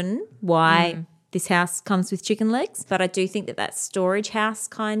proven why this house comes with chicken legs. But I do think that that storage house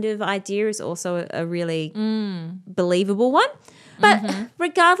kind of idea is also a really believable one. But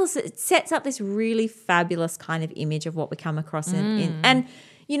regardless, it sets up this really fabulous kind of image of what we come across and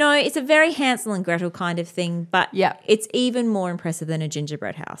it's a very Hansel and Gretel kind of thing, but Yeah. it's even more impressive than a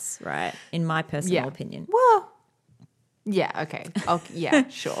gingerbread house, right? In my personal Yeah. opinion. Well, Yeah, okay. Yeah,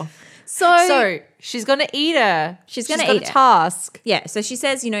 sure. So she's going to eat her. She's gonna got eat a her. task. yeah, so she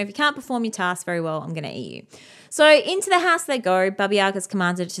says, if you can't perform your task very well, I'm going to eat you. So into the house they go. Baba Yaga's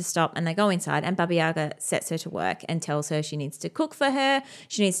commanded her to stop and they go inside and Baba Yaga sets her to work and tells her she needs to cook for her.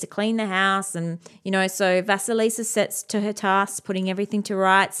 She needs to clean the house. And, so Vasilisa sets to her task, putting everything to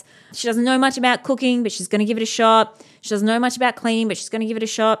rights. She doesn't know much about cooking, but she's going to give it a shot. She doesn't know much about cleaning, but she's going to give it a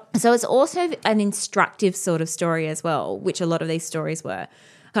shot. So it's also an instructive sort of story as well, which a lot of these stories were.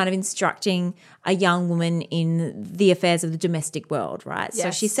 Kind of instructing a young woman in the affairs of the domestic world, right? So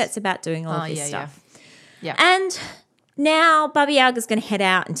Yes. she sets about doing all of this yeah, stuff. Yeah. And now Baba Yaga's going to head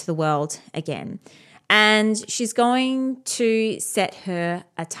out into the world again. And she's going to set her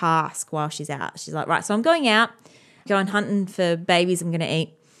a task while she's out. She's like, right, so I'm going out, going hunting for babies I'm going to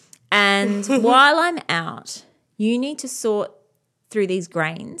eat. And while I'm out, you need to sort through these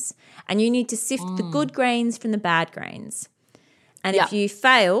grains and you need to sift the good grains from the bad grains. And if Yeah. you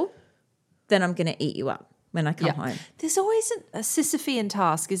fail, then I'm going to eat you up when I come home. There's always a Sisyphean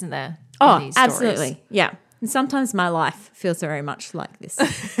task, isn't there? in Oh, these stories? absolutely. Yeah. And sometimes my life feels very much like this.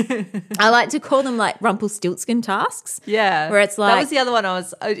 I like to call them like Rumpelstiltskin tasks. Yeah. Where it's that like- was the other one I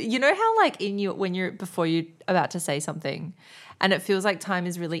was, you know how like before you're about to say something and it feels like time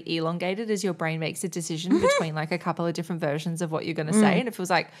is really elongated as your brain makes a decision between like a couple of different versions of what you're going to say. And it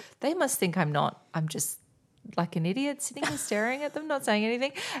feels like they must think I'm just like an idiot sitting here staring at them, not saying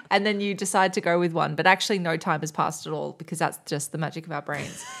anything. And then you decide to go with one, but actually no time has passed at all because that's just the magic of our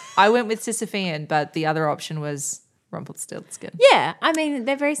brains. I went with Sisyphean, but the other option was Rumpelstiltskin. Yeah. I mean,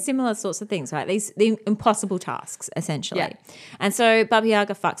 they're very similar sorts of things, right? The impossible tasks, essentially. Yeah. And so Baba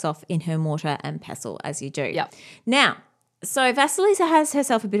Yaga fucks off in her mortar and pestle, as you do. Yep. Now, so Vasilisa has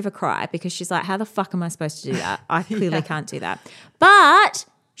herself a bit of a cry because she's like, how the fuck am I supposed to do that? I clearly can't do that. But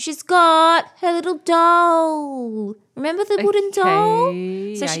she's got her little doll. Remember the wooden doll?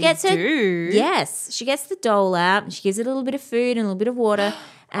 Okay, So she I gets her. do. Yes, she gets the doll out and she gives it a little bit of food and a little bit of water.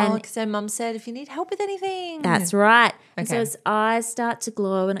 And because her mum said, if you need help with anything. that's right. And so Okay. its eyes start to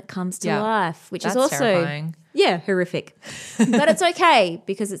glow and it comes to Yeah. life, which is That's also terrifying. horrific. But it's okay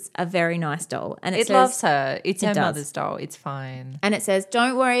because it's a very nice doll. And It says, loves her. It's It her does. mother's doll. It's fine. And it says,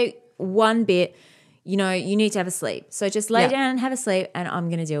 don't worry one bit. You need to have a sleep. So just lay Yeah. down and have a sleep and I'm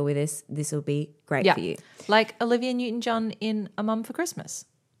going to deal with this. This will be great Yeah. for you. Like Olivia Newton-John in A Mum for Christmas.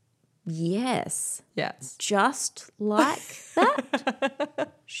 Yes. Yes. Just like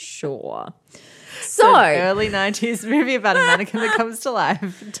that? Sure. It's So an early 90s movie about a mannequin that comes to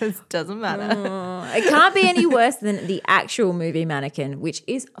life. It just doesn't matter. it can't be any worse than the actual movie Mannequin, which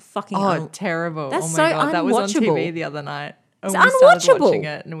is fucking Oh, terrible. That's oh my so God. That was on unwatchable. TV the other night. And It's we started unwatchable. watching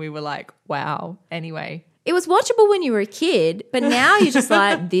it and we were like, wow. Anyway. It was watchable when you were a kid, but now you're just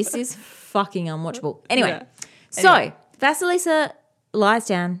like, this is fucking unwatchable. Anyway, Yeah. so Vasilisa lies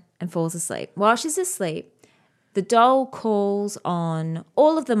down and falls asleep. While she's asleep, the doll calls on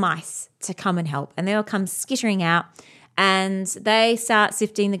all of the mice to come and help, and they all come skittering out and they start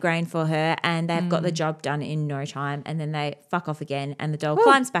sifting the grain for her and they've got the job done in no time, and then they fuck off again and the doll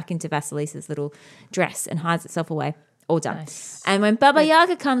climbs back into Vasilisa's little dress and hides itself away. All done. Nice. And when Baba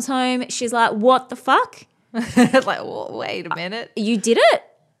Yaga comes home, she's like, what the fuck? Like, wait a minute. You did it?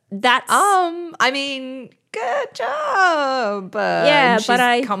 That's I mean, good job. Yeah, she's but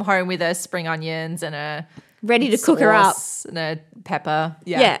I- come home with her spring onions and a ready to cook her up. sauce and a pepper.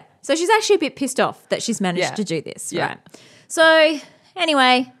 Yeah. So she's actually a bit pissed off that she's managed Yeah. to do this, Yeah. right? So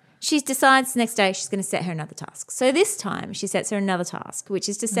anyway, she decides the next day she's going to set her another task. So this time she sets her another task, which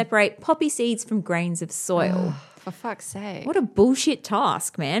is to separate poppy seeds from grains of soil. For fuck's sake. What a bullshit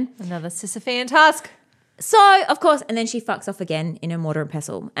task, man. Another Sisyphean task. So, of course, and then she fucks off again in her mortar and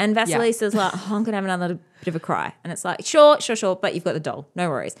pestle. And Vasilisa's like, oh, I'm going to have another bit of a cry. And it's like, sure, but you've got the doll. No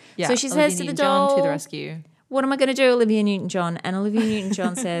worries. Yeah. So she Olivia says to the Newton-John doll, to the rescue. what am I going to do, Olivia Newton-John? And Olivia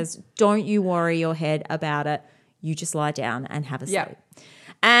Newton-John says, don't you worry your head about it. You just lie down and have a sleep. Yeah.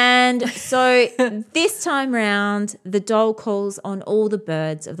 And so this time round, the doll calls on all the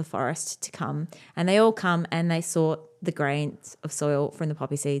birds of the forest to come. And they all come and they sort the grains of soil from the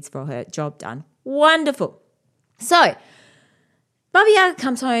poppy seeds for her. Job done. Wonderful. So Baba Yaga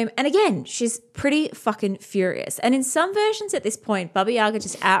comes home and again, she's pretty fucking furious. And in some versions at this point, Baba Yaga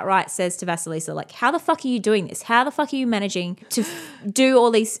just outright says to Vasilisa, like, how the fuck are you doing this? How the fuck are you managing to do all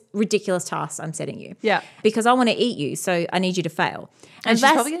these ridiculous tasks I'm setting you? Yeah. Because I want to eat you, so I need you to fail. And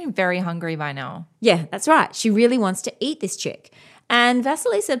she's probably getting very hungry by now. Yeah, that's right. She really wants to eat this chick. And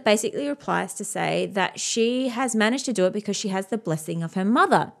Vasilisa basically replies to say that she has managed to do it because she has the blessing of her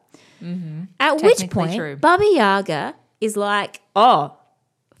mother. At which Technically point, true. Baba Yaga is like, oh,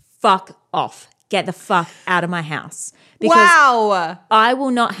 fuck off. get the fuck out of my house. Because Wow. I will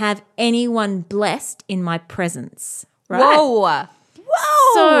not have anyone blessed in my presence. Right? Whoa.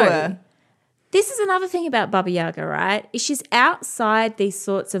 Whoa. So this is another thing about Baba Yaga, right? Is she's outside these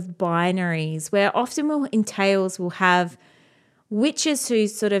sorts of binaries where often in tales we'll have witches who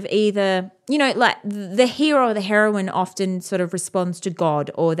sort of either, like the hero or the heroine often sort of responds to God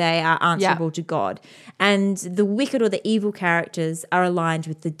or they are answerable to God. And the wicked or the evil characters are aligned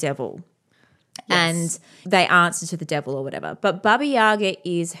with the devil. And they answer to the devil or whatever. But Baba Yaga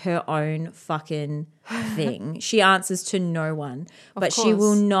is her own fucking thing. She answers to no one, but she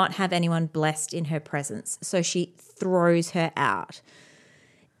will not have anyone blessed in her presence. So she throws her out.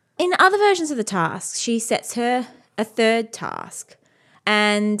 In other versions of the task, she sets her a third task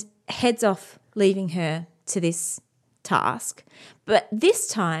and heads off, leaving her to this task. But this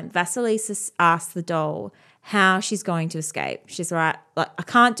time, Vasilisa asks the doll how she's going to escape. She's right, like, I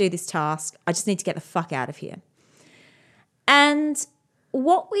can't do this task. I just need to get the fuck out of here. And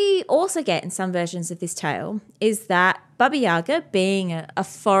what we also get in some versions of this tale is that Baba Yaga, being a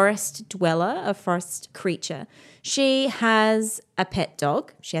forest dweller, a forest creature, she has a pet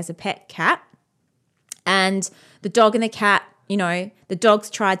dog. She has a pet cat. And the dog and the cat, the dog's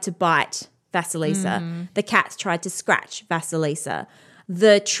tried to bite Vasilisa. The cat's tried to scratch Vasilisa.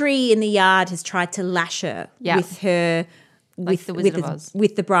 The tree in the yard has tried to lash her with her Like the Wizard of Oz.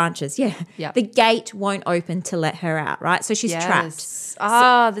 with the branches. Yeah. Yep. The gate won't open to let her out, right? So she's trapped.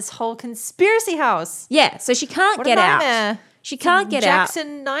 This whole conspiracy house. Yeah, so she can't What get a out. nightmare. She can't get out.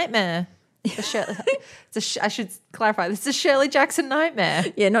 Jackson nightmare. I should clarify. This is a Shirley Jackson nightmare.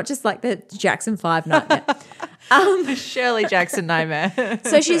 Yeah, not just like the Jackson 5 nightmare. Shirley Jackson nightmare.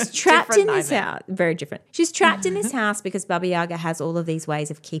 So she's trapped Different in this nightmare. house. Very different. She's trapped in this house because Baba Yaga has all of these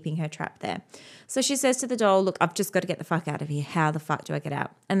ways of keeping her trapped there. So she says to the doll, look, I've just got to get the fuck out of here. How the fuck do I get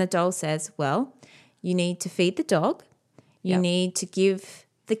out? And the doll says, well, you need to feed the dog. You need to give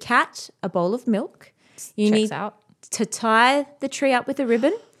the cat a bowl of milk. You Checks need out. to tie the tree up with a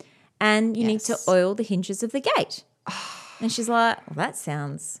ribbon. And you need to oil the hinges of the gate. And she's like, well, that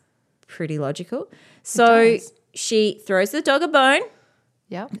sounds pretty logical. So she throws the dog a bone,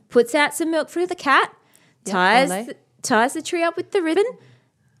 Yep. puts out some milk for the cat, ties the tree up with the ribbon,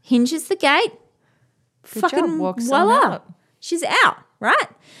 hinges the gate, fucking job. Walks on voila. out. She's out, right?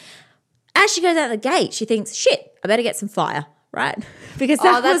 As she goes out the gate, she thinks, shit, I better get some fire, right? Because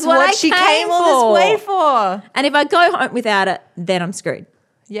that that's was what I she came came all this way for. for. And if I go home without it, then I'm screwed.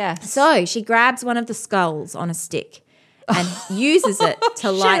 Yes. So she grabs one of the skulls on a stick and uses it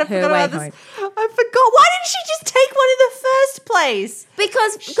to light her way home. I forgot. Why didn't she just take one in the first place?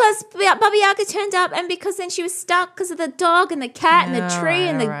 Because Baba Yaga turned up and because then she was stuck because of the dog and the cat and the tree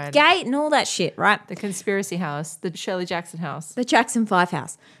and the gate and all that shit, right? The conspiracy house, the Shirley Jackson house. The Jackson 5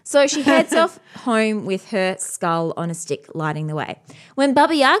 house. So she heads off home with her skull on a stick lighting the way. When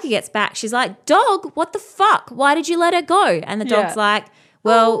Baba Yaga gets back, she's like, dog, what the fuck? Why did you let her go? And the dog's like,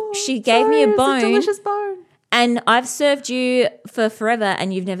 well, she gave me a bone. It's a delicious bone. And I've served you for forever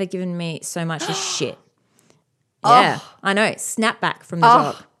and you've never given me so much as shit. Yeah, I know. Snap back from the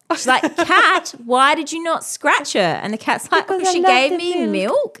dog. She's like, cat, why did you not scratch her? And the cat's like, Because I she love gave the me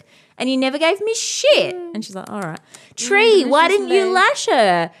milk and you never gave me shit. And she's like, all right. Tree, why didn't you lash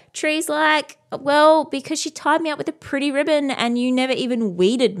her? Tree's like, well, because she tied me up with a pretty ribbon and you never even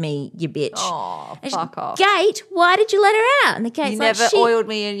weeded me, you bitch. Oh, And fuck off. Gate, why did you let her out? And the gate's You like, never she oiled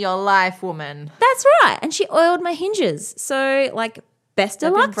me in your life, woman. That's right. And she oiled my hinges. So, like, best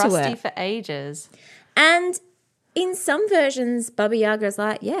of I've luck been to rusty her. for ages. And in some versions, Baba Yaga is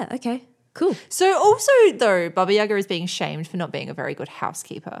like, yeah, okay, cool. So also, though, Baba Yaga is being shamed for not being a very good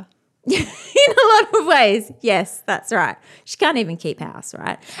housekeeper. In a lot of ways, yes, that's right. She can't even keep house,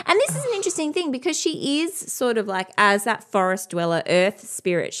 right? And this is an interesting thing because she is sort of like, as that forest dweller, earth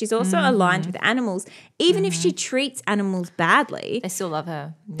spirit, she's also aligned with animals. Even if she treats animals badly, They still love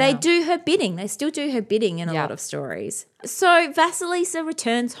her. they do her bidding. They still do her bidding in a lot of stories. So Vasilisa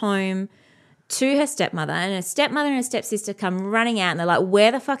returns home to her stepmother, and her stepmother and her stepsister come running out and they're like,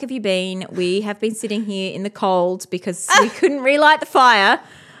 where the fuck have you been? We have been sitting here in the cold because we couldn't relight the fire.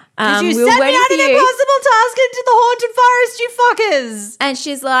 Did you we were send me waiting on for an you. impossible task into the haunted forest, you fuckers? And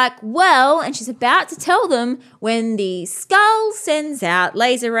she's like, well, and she's about to tell them when the skull sends out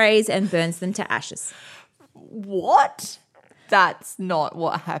laser rays and burns them to ashes. What? That's not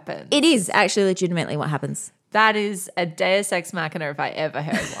what happened. It is actually legitimately what happens. That is a Deus Ex Machina if I ever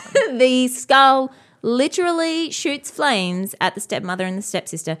heard one. The skull literally shoots flames at the stepmother and the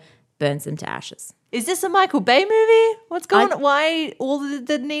stepsister, burns them to ashes. Is this a Michael Bay movie? What's going on? Why all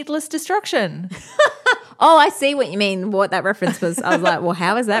the needless destruction? Oh, I see what you mean, what that reference was. I was like, well,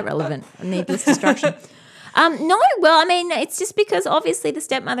 how is that relevant? Needless destruction. No, well, I mean, it's just because obviously the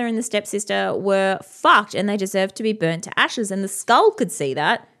stepmother and the stepsister were fucked and they deserved to be burnt to ashes, and the skull could see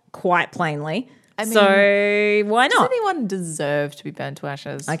that quite plainly. So why Does not? anyone deserve to be burnt to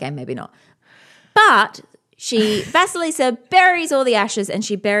ashes? Okay, maybe not. But Vasilisa buries all the ashes and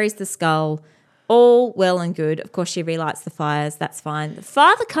she buries the skull. All well and good. Of course, she relights the fires. That's fine. The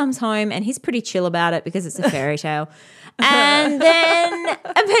father comes home and he's pretty chill about it because it's a fairy tale. And then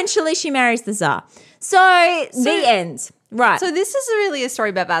eventually she marries the Tsar. So the end. Right. So this is really a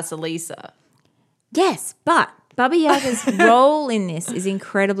story about Vasilisa. Yes, but Baba Yaga's role in this is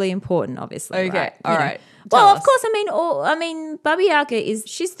incredibly important, obviously. Okay, right? all You know. right. Well, Tell of us. course, I mean, Baba Yaga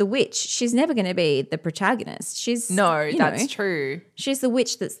she's the witch. She's never going to be the protagonist. She's That's true. She's the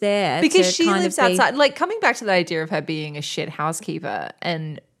witch that's there Because to she kind lives of be- outside. Like, coming back to the idea of her being a shit housekeeper,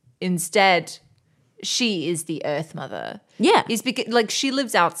 and instead she is the Earth Mother. Yeah. Is because like she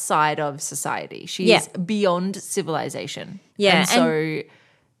lives outside of society. She's Yeah. beyond civilization. Yeah, And so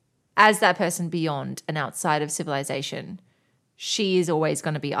as that person beyond and outside of civilization, she is always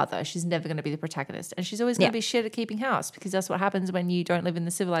going to be other. She's never going to be the protagonist. And she's always going Yeah. to be shit at keeping house, because that's what happens when you don't live in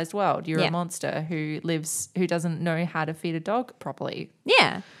the civilized world. You're Yeah. a monster who doesn't know how to feed a dog properly.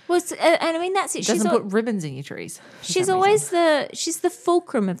 Yeah. Well, and I mean that's it. Doesn't put ribbons in your trees. for She's some always reason. she's the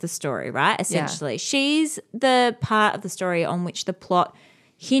fulcrum of the story, right? Essentially, she's the part of the story on which the plot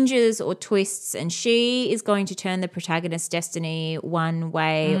hinges or twists, and she is going to turn the protagonist's destiny one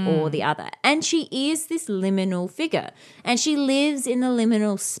way or the other. And she is this liminal figure, and she lives in the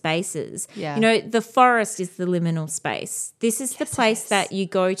liminal spaces. Yeah. You know, the forest is the liminal space. This is the place that you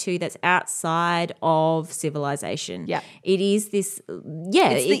go to that's outside of civilization. Yeah. It is this,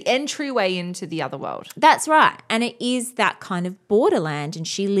 It's the entryway into the other world. that's right. And it is that kind of borderland, and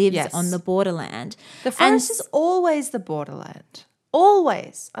she lives Yes. on the borderland. The forest is always the borderland.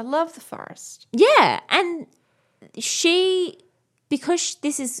 Always. I love the forest. Yeah. And because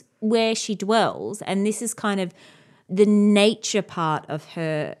this is where she dwells, and this is kind of the nature part of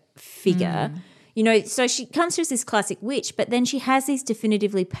her figure, you know, so she comes through as this classic witch, but then she has these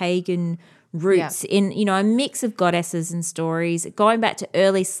definitively pagan roots in, you know, a mix of goddesses and stories, going back to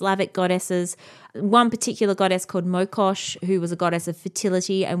early Slavic goddesses. One particular goddess called Mokosh, who was a goddess of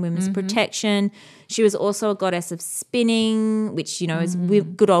fertility and women's protection. She was also a goddess of spinning, which, you know, is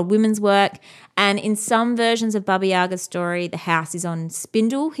good old women's work. And in some versions of Baba Yaga's story, the house is on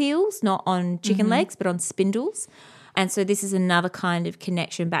spindle heels, not on chicken legs, but on spindles. And so this is another kind of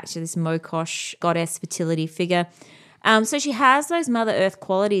connection back to this Mokosh goddess fertility figure. So she has those Mother Earth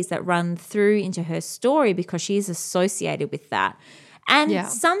qualities that run through into her story because she is associated with that. And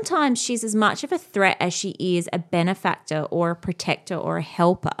sometimes she's as much of a threat as she is a benefactor or a protector or a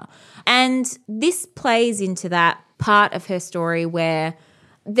helper. And this plays into that part of her story where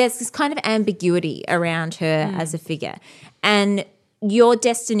there's this kind of ambiguity around her as a figure. And your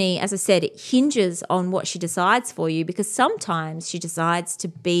destiny, as I said, it hinges on what she decides for you, because sometimes she decides to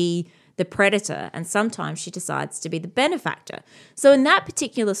be the predator and sometimes she decides to be the benefactor. So in that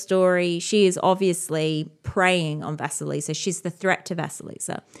particular story, she is obviously preying on Vasilisa. She's the threat to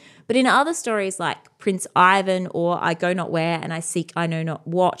Vasilisa. But in other stories like Prince Ivan or I Go Not Where and I Seek I Know Not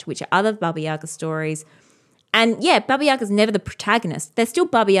What, which are other Baba Yaga stories, and yeah, Baba Yaga's never the protagonist. They're still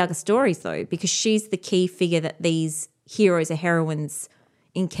Baba Yaga stories though, because she's the key figure that these heroes or heroines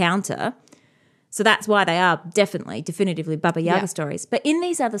encounter. So that's why they are definitively Baba Yaga stories. But in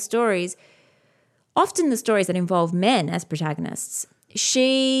these other stories, often the stories that involve men as protagonists,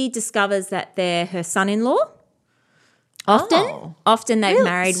 she discovers that they're her son-in-law. Often they've Really?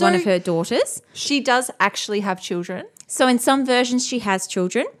 married So- one of her daughters. She does actually have children. So in some versions she has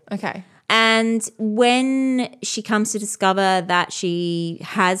children. Okay. And when she comes to discover that she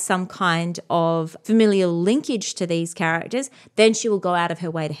has some kind of familial linkage to these characters, then she will go out of her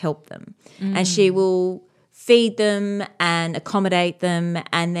way to help them. And she will feed them and accommodate them.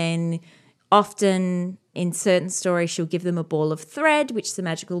 And then often in certain stories, she'll give them a ball of thread, which is a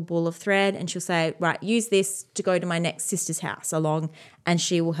magical ball of thread. And she'll say, right, use this to go to my next sister's house along, and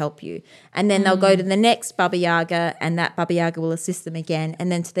she will help you. And then they'll go to the next Baba Yaga, and that Baba Yaga will assist them again,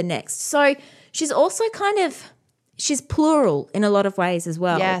 and then to the next. So she's also she's plural in a lot of ways as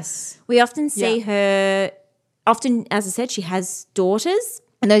well. Yes. We often see her, often, as I said, she has daughters,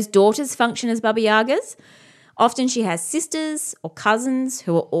 and those daughters function as Baba Yagas. Often she has sisters or cousins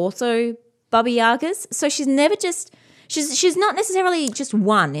who are also Baba Yagas. So she's never just, she's not necessarily just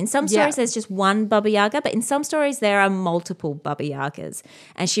one. In some stories there's just one Baba Yaga, but in some stories there are multiple Baba Yagas,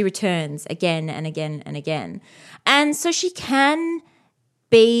 and she returns again and again and again. And so she can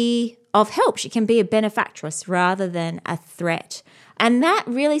be of help. She can be a benefactress rather than a threat. And that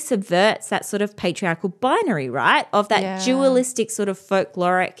really subverts that sort of patriarchal binary, right? Of that dualistic sort of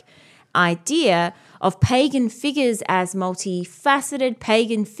folkloric idea of pagan figures as multifaceted,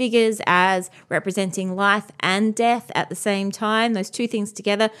 pagan figures as representing life and death at the same time, those two things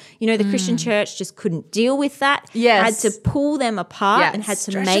together. You know, the Christian church just couldn't deal with that. Yes. Had to pull them apart and had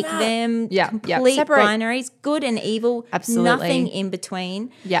to Stretch make them out. them Yeah. complete Separate. binaries, good and evil, Absolutely. nothing in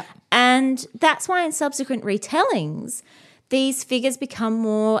between. Yeah. And that's why in subsequent retellings, these figures become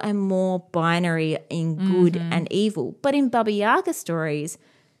more and more binary in good and evil. But in Baba Yaga stories,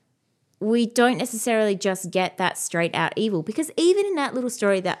 we don't necessarily just get that straight out evil, because even in that little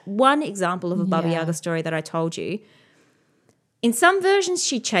story, that one example of a Baba Yaga story that I told you, in some versions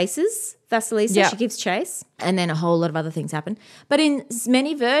she chases Vasilisa, Yeah. she gives chase, and then a whole lot of other things happen. But in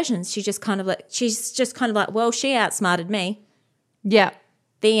many versions, she's just kind of like, well, she outsmarted me. Yeah.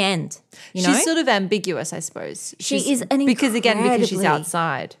 The end. You know? She's sort of ambiguous, I suppose. Is an because she's incredibly-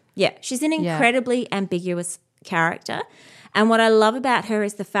 outside. Yeah, she's an incredibly ambiguous character. And what I love about her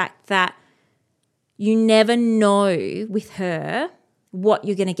is the fact that you never know with her what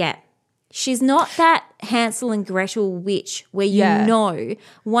you're going to get. She's not that Hansel and Gretel witch where you know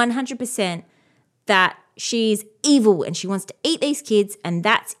 100% that she's evil and she wants to eat these kids and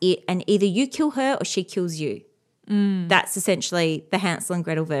that's it. And either you kill her or she kills you. That's essentially the Hansel and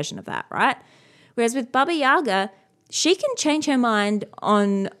Gretel version of that, right? Whereas with Baba Yaga, she can change her mind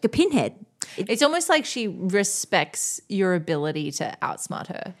on a pinhead. It's almost like she respects your ability to outsmart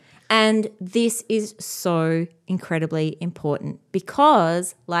her. And this is so incredibly important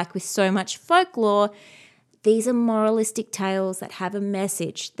because, like with so much folklore, these are moralistic tales that have a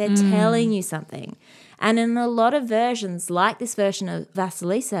message. They're telling you something. And in a lot of versions, like this version of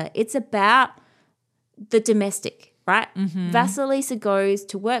Vasilisa, it's about the domestic, right? Vasilisa goes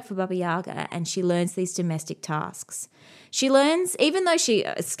to work for Baba Yaga and she learns these domestic tasks. She learns, even though she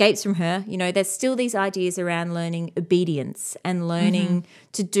escapes from her, you know, there's still these ideas around learning obedience and learning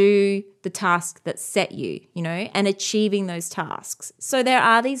to do the task that set you, you know, and achieving those tasks. So there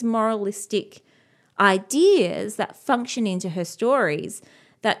are these moralistic ideas that function into her stories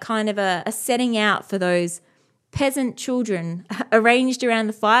that kind of are setting out for those peasant children arranged around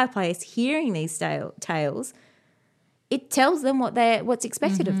the fireplace hearing these tales. It tells them what's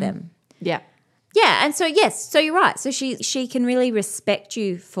expected of them. Yeah. Yeah, and so yes, so you're right. So she can really respect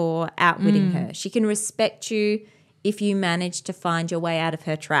you for outwitting her. She can respect you if you manage to find your way out of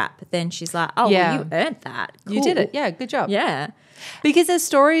her trap. Then she's like, oh, well, you earned that. You did Cool. it. Yeah, good job. Yeah. Because there's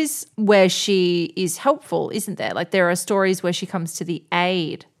stories where she is helpful, isn't there? Like there are stories where she comes to the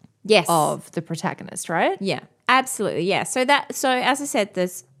aid Yes. of the protagonist, right? Yeah, absolutely. Yeah. So as I said,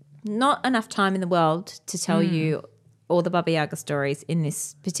 there's not enough time in the world to tell you all the Baba Yaga stories in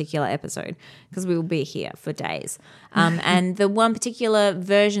this particular episode because we will be here for days. And the one particular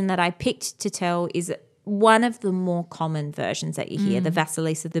version that I picked to tell is one of the more common versions that you hear, the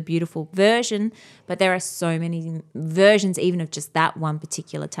Vasilisa the Beautiful version, but there are so many versions even of just that one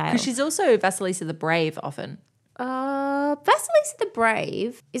particular tale. Because she's also Vasilisa the Brave often. Vasilisa the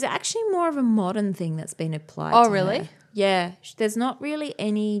Brave is actually more of a modern thing that's been applied Oh, to really? her. Yeah. There's not really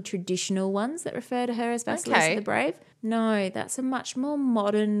any traditional ones that refer to her as Vasilisa Okay. the Brave. No, that's a much more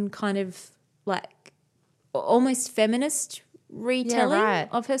modern kind of like almost feminist retelling right.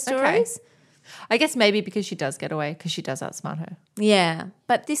 of her Okay. stories. I guess maybe because she does get away, because she does outsmart her. Yeah.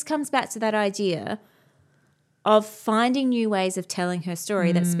 But this comes back to that idea of finding new ways of telling her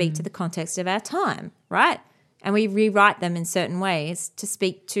story that speak to the context of our time, right? And we rewrite them in certain ways to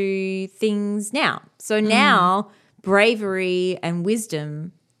speak to things now. So now bravery and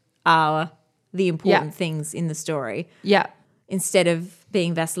wisdom are the important things in the story. Yeah. Instead of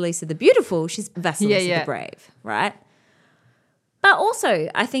being Vasilisa the Beautiful, she's Vasilisa Yeah. the Brave, right? But also,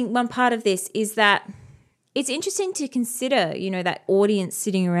 I think one part of this is that it's interesting to consider, you know, that audience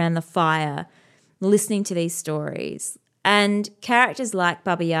sitting around the fire, listening to these stories, and characters like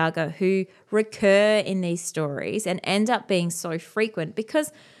Baba Yaga who recur in these stories and end up being so frequent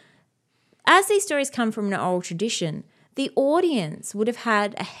because as these stories come from an oral tradition, the audience would have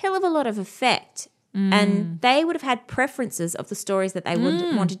had a hell of a lot of effect and they would have had preferences of the stories that they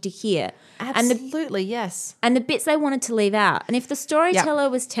wanted to hear. Absolutely, yes. And the bits they wanted to leave out. And if the storyteller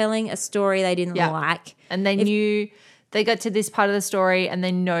was telling a story they didn't like, And they knew they got to this part of the story and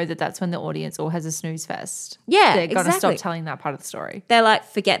they know that that's when the audience all has a snooze fest. Yeah, They're going to exactly. stop telling that part of the story. they're like,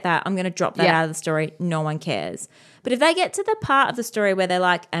 forget that. I'm going to drop that Yeah. out of the story. No one cares. But if they get to the part of the story where they're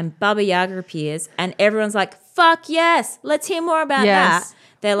like, and Baba Yaga appears and everyone's like, fuck yes, let's hear more about Yes. that.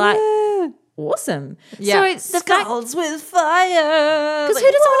 They're like, awesome. Yeah. So the fact, Skulls with fire. because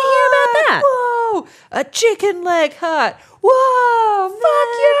who doesn't want to hear about that? Whoa, a chicken leg hut. Whoa,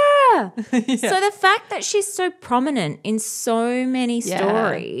 Fuck yeah. So the fact that she's so prominent in so many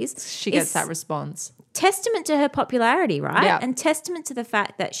stories, She gets is that response. testament to her popularity, right? Yeah. And testament to the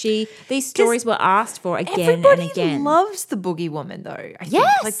fact that these stories were asked for again Everybody and again. loves the boogie woman, though. I think.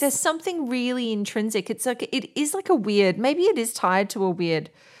 Yes. Like there's something really intrinsic. It is like a weird. Maybe it is tied to a weird,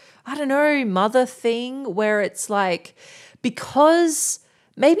 I don't know, mother thing where it's like because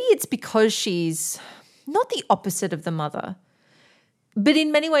she's not the opposite of the mother, but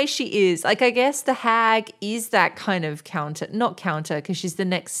in many ways she is. Like I guess the hag is that kind of not counter because she's the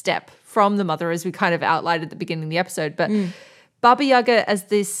next step from the mother, as we kind of outlined at the beginning of the episode. But Baba Yaga as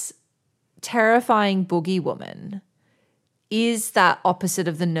this terrifying boogie woman is that opposite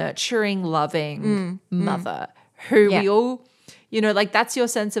of the nurturing, loving mother who we all, like that's your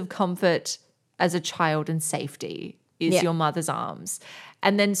sense of comfort as a child and safety is your mother's arms.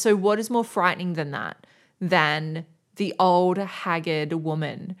 And then so what is more frightening than that? Than the old haggard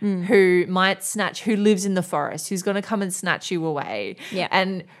woman who lives in the forest, who's going to come and snatch you away,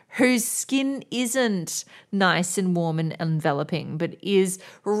 and whose skin isn't nice and warm and enveloping, but is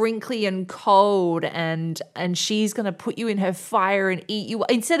wrinkly and cold, and she's going to put you in her fire and eat you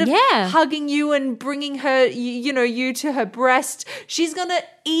instead of hugging you and bringing her, you to her breast. She's going to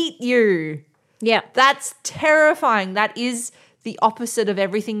eat you. Yeah, that's terrifying. That is the opposite of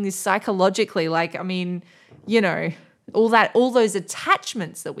everything is psychologically. Like, I mean, all those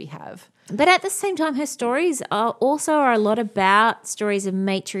attachments that we have. But at the same time, her stories are a lot about stories of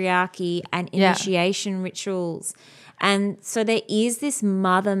matriarchy and initiation rituals. And so there is this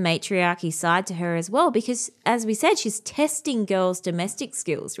mother matriarchy side to her as well, because as we said, she's testing girls' domestic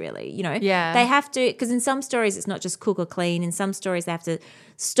skills, really. They have to, because in some stories it's not just cook or clean. In some stories they have to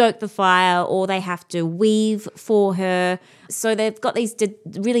stoke the fire or they have to weave for her. So they've got these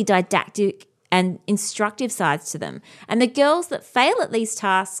really didactic and instructive sides to them. And the girls that fail at these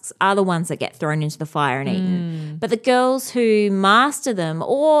tasks are the ones that get thrown into the fire and eaten. But the girls who master them,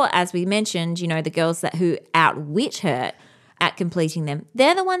 or as we mentioned, the girls who outwit her at completing them,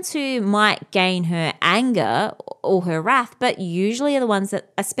 they're the ones who might gain her anger or her wrath, but usually are the ones that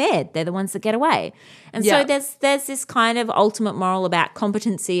are spared. They're the ones that get away. And so there's this kind of ultimate moral about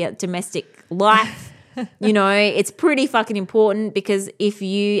competency at domestic life. It's pretty fucking important, because if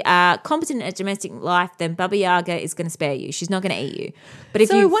you are competent at domestic life, then Baba Yaga is going to spare you. She's not going to eat you. But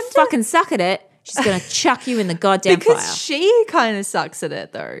if you fucking suck at it, she's going to chuck you in the goddamn fire. Because she kind of sucks at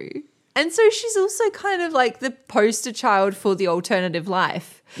it, though. And so she's also kind of like the poster child for the alternative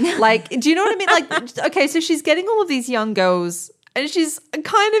life. Like, do you know what I mean? Like, okay, so she's getting all of these young girls and she's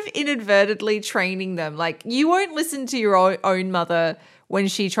kind of inadvertently training them. Like, you won't listen to your own mother when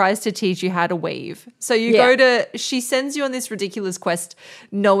she tries to teach you how to weave. So she sends you on this ridiculous quest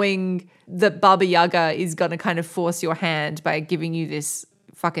knowing that Baba Yaga is going to kind of force your hand by giving you this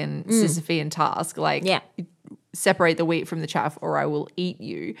fucking Sisyphean task. Like, separate the wheat from the chaff or I will eat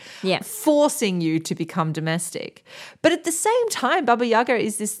you. Yeah. Forcing you to become domestic. But at the same time, Baba Yaga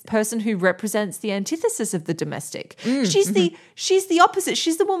is this person who represents the antithesis of the domestic. She's the opposite.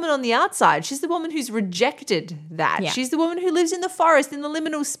 She's the woman on the outside. She's the woman who's rejected that. Yeah. She's the woman who lives in the forest, in the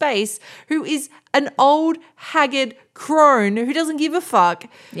liminal space, who is an old, haggard crone who doesn't give a fuck,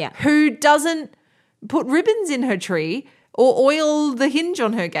 who doesn't put ribbons in her tree or oil the hinge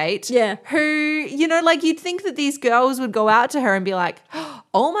on her gate, who, like you'd think that these girls would go out to her and be like,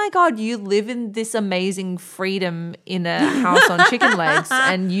 oh my God, you live in this amazing freedom in a house on chicken legs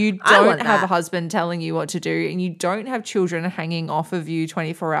and you don't have a husband telling you what to do and you don't have children hanging off of you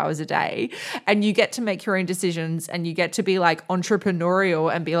 24 hours a day and you get to make your own decisions and you get to be like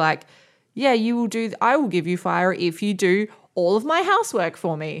entrepreneurial and be like, yeah, I will give you fire if you do all of my housework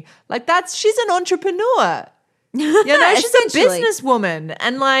for me. Like she's an entrepreneur. She's a businesswoman.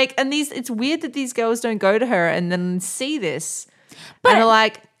 And it's weird that these girls don't go to her and then see this and are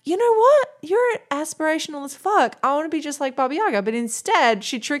like, you know what? You're aspirational as fuck. I want to be just like Baba Yaga. But instead,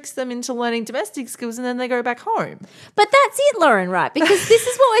 she tricks them into learning domestic skills and then they go back home. But that's it, Lauren, right? Because this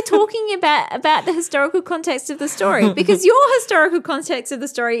is what we're talking about the historical context of the story. Because your historical context of the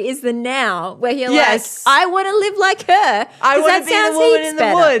story is the now, where you're like, I want to live like her. I want to be the woman in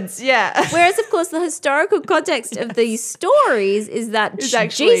the woods. Yeah. Whereas, of course, the historical context of these stories is that,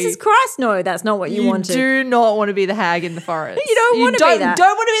 Jesus Christ, no, that's not what you want to. You do not want to be the hag in the forest. You don't want to be that. You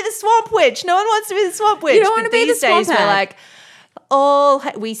don't want to be the swamp witch. No one wants to be the swamp witch. You don't want to be the swamp witch. These days we're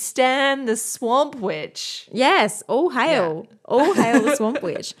like, we stand the swamp witch. Yes, all hail. All hail the Swamp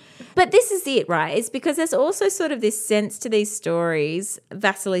Witch. But this is it, right? It's because there's also sort of this sense to these stories,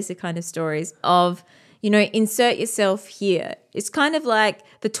 Vasilisa kind of stories of, insert yourself here. It's kind of like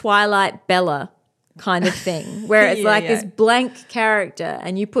the Twilight Bella kind of thing, where it's this blank character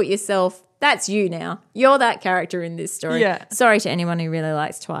and you put yourself, that's you now. You're that character in this story. Yeah. Sorry to anyone who really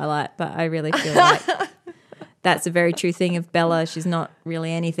likes Twilight, but I really feel like that's a very true thing of Bella. She's not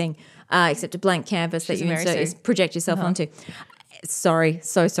really anything except a blank canvas that you project yourself onto. Sorry,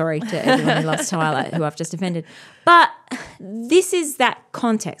 so sorry to everyone who loves Twilight who I've just offended. But this is that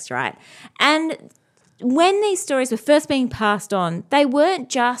context, right? And when these stories were first being passed on, they weren't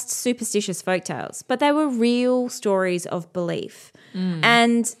just superstitious folktales, but they were real stories of belief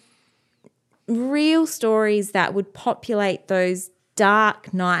and real stories that would populate those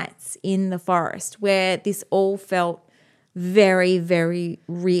dark nights in the forest where this all felt very, very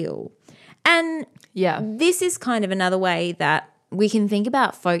real. And this is kind of another way that we can think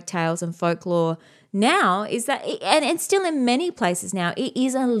about folk tales and folklore now is that, and still in many places now, it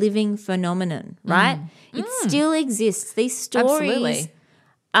is a living phenomenon, right? It still exists. These stories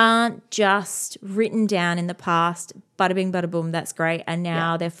aren't just written down in the past, bada bing, bada boom, that's great, and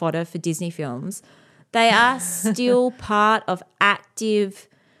now they're fodder for Disney films. They are still part of active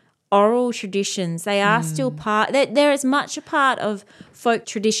oral traditions. They are still they're as much a part of folk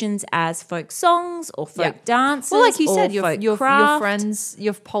traditions as folk songs or folk dances. Well, like you said, your friends,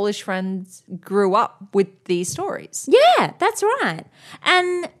 your Polish friends grew up with these stories. Yeah, that's right.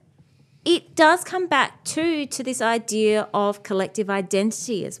 And it does come back to this idea of collective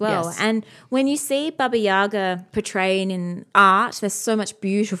identity as well. Yes. And when you see Baba Yaga portrayed in art, there's so much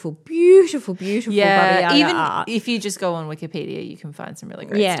beautiful Baba Yaga even art. if you just go on Wikipedia, you can find some really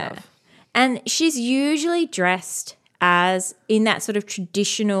great stuff. And she's usually dressed as in that sort of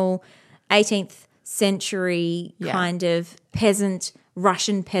traditional 18th century kind of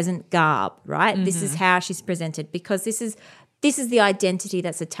Russian peasant garb, right? This is how she's presented because this is the identity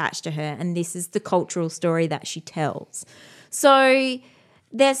that's attached to her and this is the cultural story that she tells. So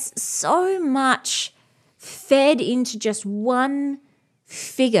there's so much fed into just one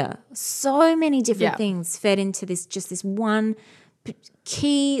figure, so many different things fed into this one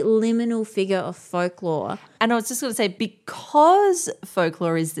key liminal figure of folklore. And I was just going to say, because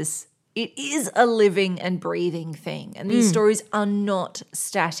folklore is it is a living and breathing thing. And these stories are not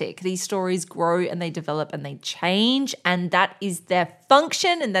static. These stories grow and they develop and they change. And that is their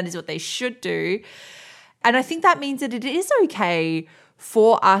function and that is what they should do. And I think that means that it is okay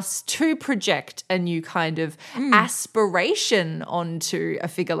for us to project a new kind of aspiration onto a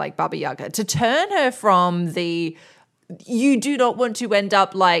figure like Baba Yaga, to turn her from you do not want to end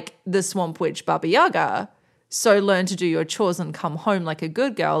up like the Swamp Witch Baba Yaga, so learn to do your chores and come home like a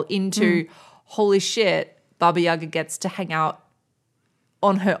good girl, into holy shit, Baba Yaga gets to hang out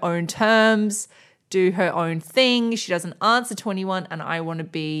on her own terms, do her own thing. She doesn't answer 21 and I want to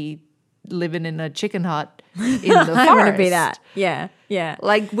be living in a chicken hut in the forest. I want to be that. Yeah.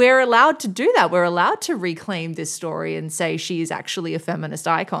 Like, we're allowed to do that. We're allowed to reclaim this story and say she is actually a feminist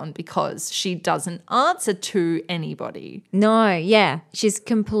icon because she doesn't answer to anybody. No, yeah. She's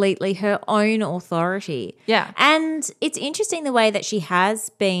completely her own authority. Yeah. And it's interesting the way that she has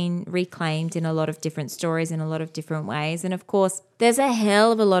been reclaimed in a lot of different stories in a lot of different ways. And of course, there's a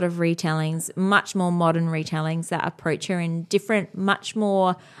hell of a lot of retellings, much more modern retellings that approach her in different, much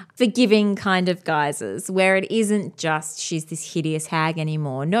more forgiving kind of guises, where it isn't just she's this hideous hag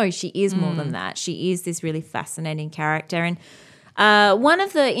anymore. No, she is more than that. She is this really fascinating character. And one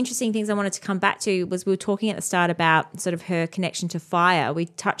of the interesting things I wanted to come back to was we were talking at the start about sort of her connection to fire. We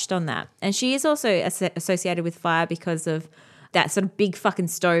touched on that. And she is also associated with fire because of that sort of big fucking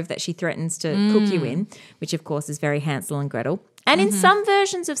stove that she threatens to cook you in, which of course is very Hansel and Gretel. And in some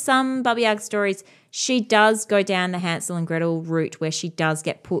versions of some Baba Yaga stories, she does go down the Hansel and Gretel route where she does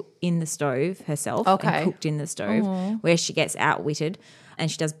get put in the stove herself and cooked in the stove, where she gets outwitted and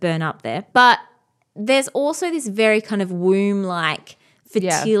she does burn up there. But there's also this very kind of womb-like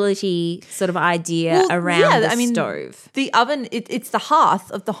fertility sort of idea around the stove. The oven, it's the hearth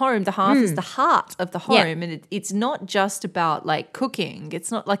of the home. The hearth is the heart of the home. And it's not just about like cooking.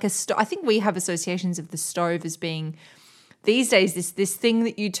 It's not like a stove. I think we have associations of the stove as being these days this thing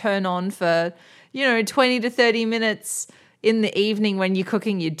that you turn on for, 20 to 30 minutes in the evening when you're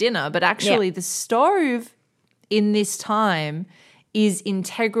cooking your dinner. But actually the stove in this time is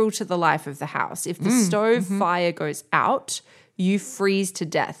integral to the life of the house. If the stove fire goes out, you freeze to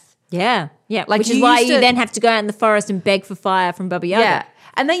death. Yeah. Like, Which is you why used you to- then have to go out in the forest and beg for fire from Baba Yaga. Yeah.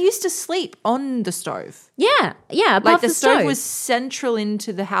 And they used to sleep on the stove. Yeah. Above Like the stove. stove was central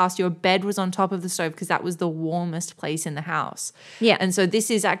into the house. Your bed was on top of the stove because that was the warmest place in the house. Yeah. And so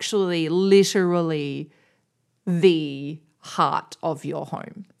this is actually literally the heart of your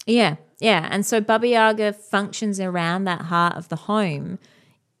home. Yeah. And so Baba Yaga functions around that heart of the home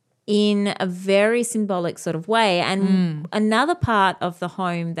in a very symbolic sort of way. And another part of the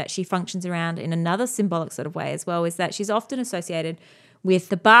home that she functions around in another symbolic sort of way as well is that she's often associated with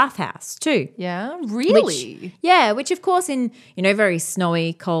the bathhouse too. Yeah, really? Which of course in, very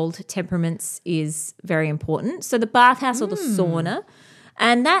snowy, cold temperaments is very important. So the bathhouse or the sauna.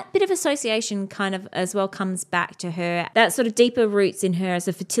 And that bit of association kind of as well comes back to her, that sort of deeper roots in her as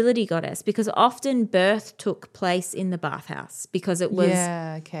a fertility goddess, because often birth took place in the bathhouse because it was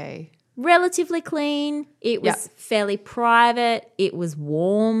okay. relatively clean, it was fairly private, it was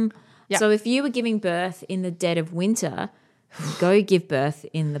warm. Yep. So if you were giving birth in the dead of winter, go give birth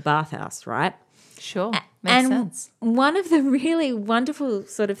in the bathhouse, right? Sure. Makes sense. One of the really wonderful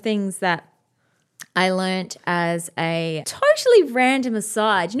sort of things that I learnt as a totally random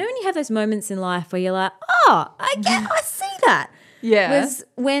aside, when you have those moments in life where you're like, I see that. Yeah. Was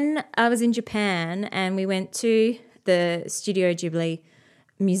when I was in Japan and we went to the Studio Ghibli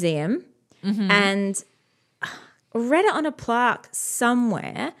Museum and read it on a plaque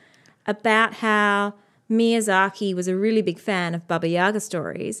somewhere about how Miyazaki was a really big fan of Baba Yaga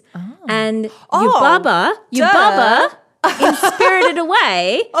stories. And Yubaba in Spirited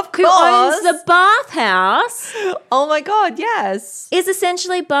Away, Of who owns course. the bathhouse, Oh my God, yes. is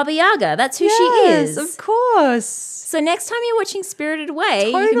essentially Baba Yaga. That's who she Yes, is. of course. So next time you're watching Spirited Away,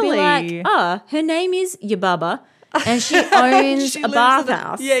 you can be Totally. like, her name is Yubaba and she owns She a lives in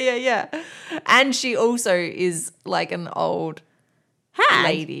bathhouse. Yeah. And she also is like an old Hag.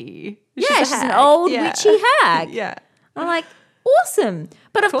 lady. Yeah, a she's an hag. old Yeah. witchy hag. Yeah. I'm like, awesome.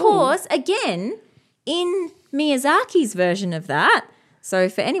 But of Cool. course, again, in Miyazaki's version of that, so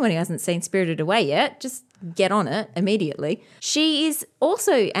for anyone who hasn't seen Spirited Away yet, just get on it immediately. She is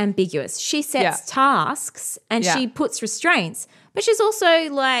also ambiguous. She sets tasks and Yeah. she puts restraints, but she's also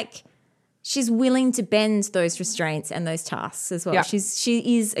like, she's willing to bend those restraints and those tasks as well. Yeah. She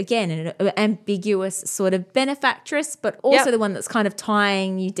is, again, an ambiguous sort of benefactress, but also the one that's kind of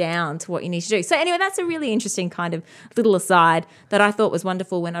tying you down to what you need to do. So anyway, that's a really interesting kind of little aside that I thought was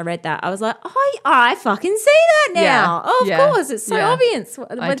wonderful when I read that. I was like, I fucking see that now. Yeah. Oh, of Yeah. course. It's so Yeah. obvious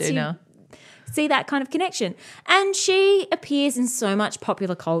I once do you now. see that kind of connection. And she appears in so much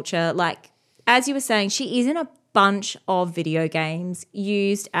popular culture. Like, as you were saying, she is in a bunch of video games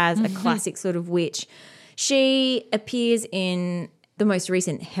used as a classic sort of witch. She appears in the most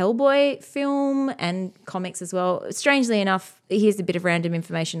recent Hellboy film and comics as well. Strangely enough, here's a bit of random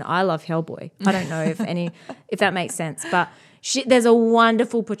information. I love Hellboy. I don't know if that makes sense, but there's a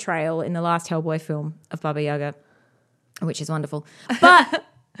wonderful portrayal in the last Hellboy film of Baba Yaga, which is wonderful. But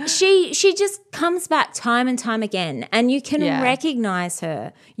she just comes back time and time again, and you can recognize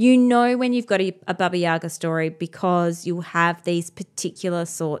her. You know when you've got a Baba Yaga story because you have these particular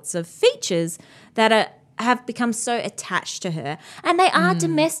sorts of features that have become so attached to her, and they are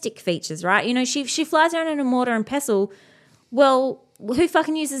domestic features, right? She flies around in a mortar and pestle. Well, who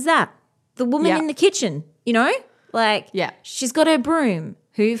fucking uses that? The woman in the kitchen, Like, she's got her broom.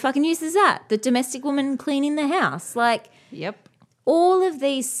 Who fucking uses that? The domestic woman cleaning the house. Like, Yep. all of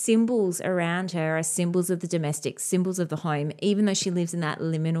these symbols around her are symbols of the domestic, symbols of the home, even though she lives in that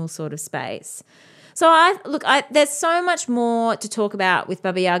liminal sort of space. So there's so much more to talk about with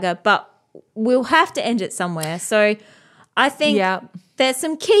Baba Yaga, but we'll have to end it somewhere. So I think there's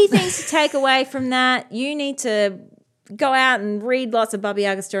some key things to take away from that. You need to go out and read lots of Baba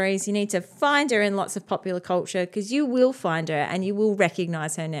Yaga stories. You need to find her in lots of popular culture because you will find her and you will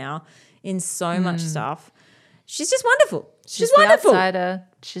recognize her now in so much stuff. She's just wonderful. She's the wonderful. outsider.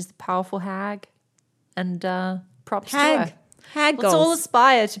 She's the powerful hag. And props to her. Hag Let's all goals.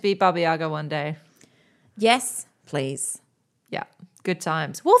 aspire to be Baba Yaga one day. Yes, please. Yeah, good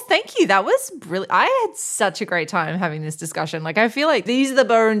times. Well, thank you. That was brilliant. I had such a great time having this discussion. Like, I feel like these are the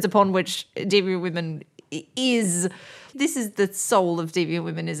bones upon which Deviant Women is. This is the soul of Deviant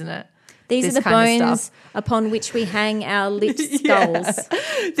Women, isn't it? These this are the kind of bones stuff. upon which we hang our lit skulls.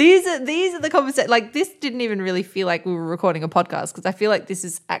 These are the conversations. Like, this didn't even really feel like we were recording a podcast, because I feel like this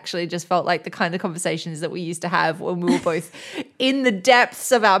is actually just felt like the kind of conversations that we used to have when we were both in the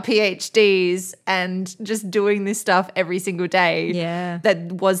depths of our PhDs and just doing this stuff every single day. Yeah.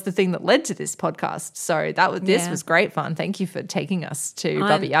 That was the thing that led to this podcast. So this was great fun. Thank you for taking us to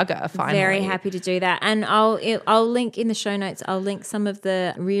Baba Yaga. Finally, Very happy to do that. And I'll link in the show notes, I'll link some of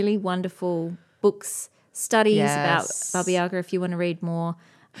the really wonderful books, studies about Baba Yaga if you want to read more.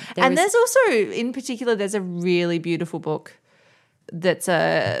 There's also, in particular, there's a really beautiful book that's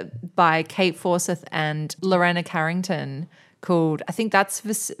by Kate Forsyth and Lorena Carrington called, I think that's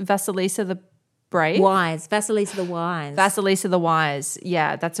Vasilisa the Brave? Vasilisa the Wise. Vasilisa the Wise.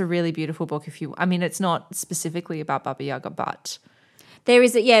 Yeah, that's a really beautiful book. It's not specifically about Baba Yaga, but... There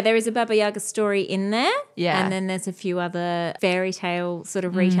is a Baba Yaga story in there. Yeah. And then there's a few other fairy tale sort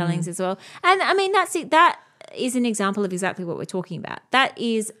of retellings as well. And I mean, that's it. That is an example of exactly what we're talking about. That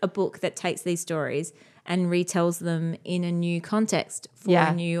is a book that takes these stories and retells them in a new context for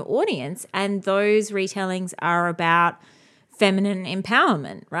a new audience. And those retellings are about feminine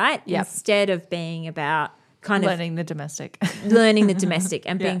empowerment, right? Yep. Instead of being about kind learning the domestic. learning the domestic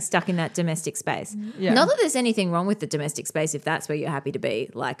and being stuck in that domestic space. Yeah. Not that there's anything wrong with the domestic space if that's where you're happy to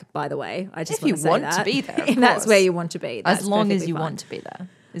be. Like, by the way, I just If you want want to be there, of if that's course. where you want to be. As that's long as perfectly you fine. want to be there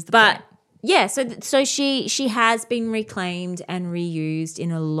is the But point. yeah, so she has been reclaimed and reused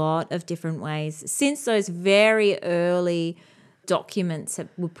in a lot of different ways since those very early documents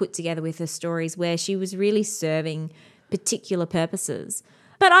were put together with her stories where she was really serving particular purposes.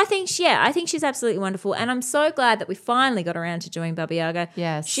 But I think she's absolutely wonderful, and I'm so glad that we finally got around to doing Baba Yaga.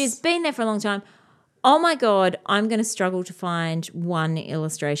 Yes. She's been there for a long time. Oh my God, I'm going to struggle to find one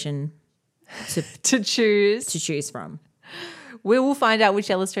illustration To choose. to choose from. We will find out which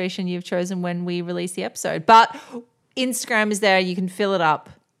illustration you've chosen when we release the episode. But Instagram is there. You can fill it up.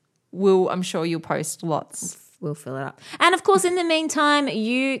 I'm sure you'll post lots. We'll fill it up. And of course, in the meantime,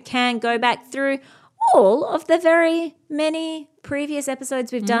 you can go back through all of the very many previous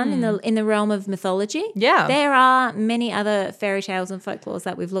episodes we've done in the realm of mythology. Yeah. There are many other fairy tales and folklores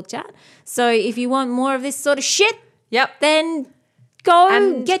that we've looked at. So if you want more of this sort of shit, Yep. then go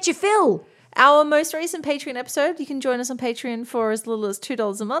And- get your fill. Our most recent Patreon episode, you can join us on Patreon for as little as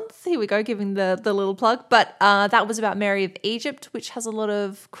 $2 a month. Here we go, giving the little plug. But that was about Mary of Egypt, which has a lot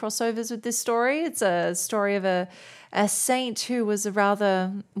of crossovers with this story. It's a story of a saint who was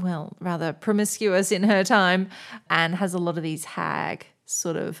rather promiscuous in her time and has a lot of these hag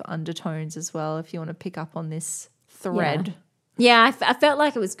sort of undertones as well, if you want to pick up on this thread. Yeah, I felt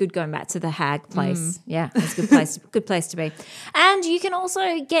like it was good going back to the hag place. Yeah, it was a good place, good place to be. And you can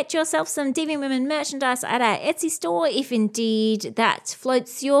also get yourself some Deviant Women merchandise at our Etsy store if indeed that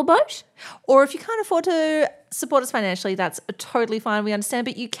floats your boat. Or if you can't afford to support us financially, that's totally fine. We understand.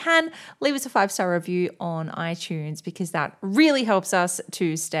 But you can leave us a 5-star review on iTunes because that really helps us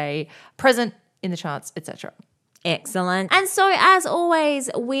to stay present in the charts, etc. Excellent. And so, as always,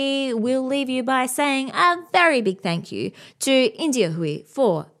 we will leave you by saying a very big thank you to India Hui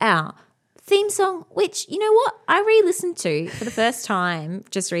for our theme song, which, you know what, I re-listened to for the first time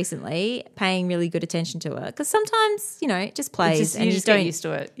just recently, paying really good attention to it. Because sometimes, it just plays You just get used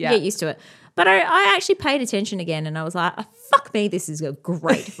to it. Yeah. get used to it. But I actually paid attention again and I was like, oh, fuck me, this is a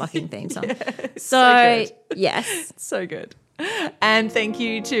great fucking theme song. so good. Yes. So good. And thank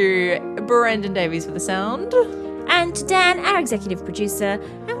you to Brendan Davies for the sound. And to Dan, our executive producer,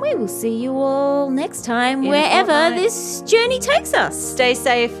 and we will see you all next time, In a wherever fortnight. this journey takes us. Stay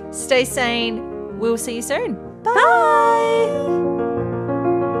safe, stay sane. We'll see you soon. Bye.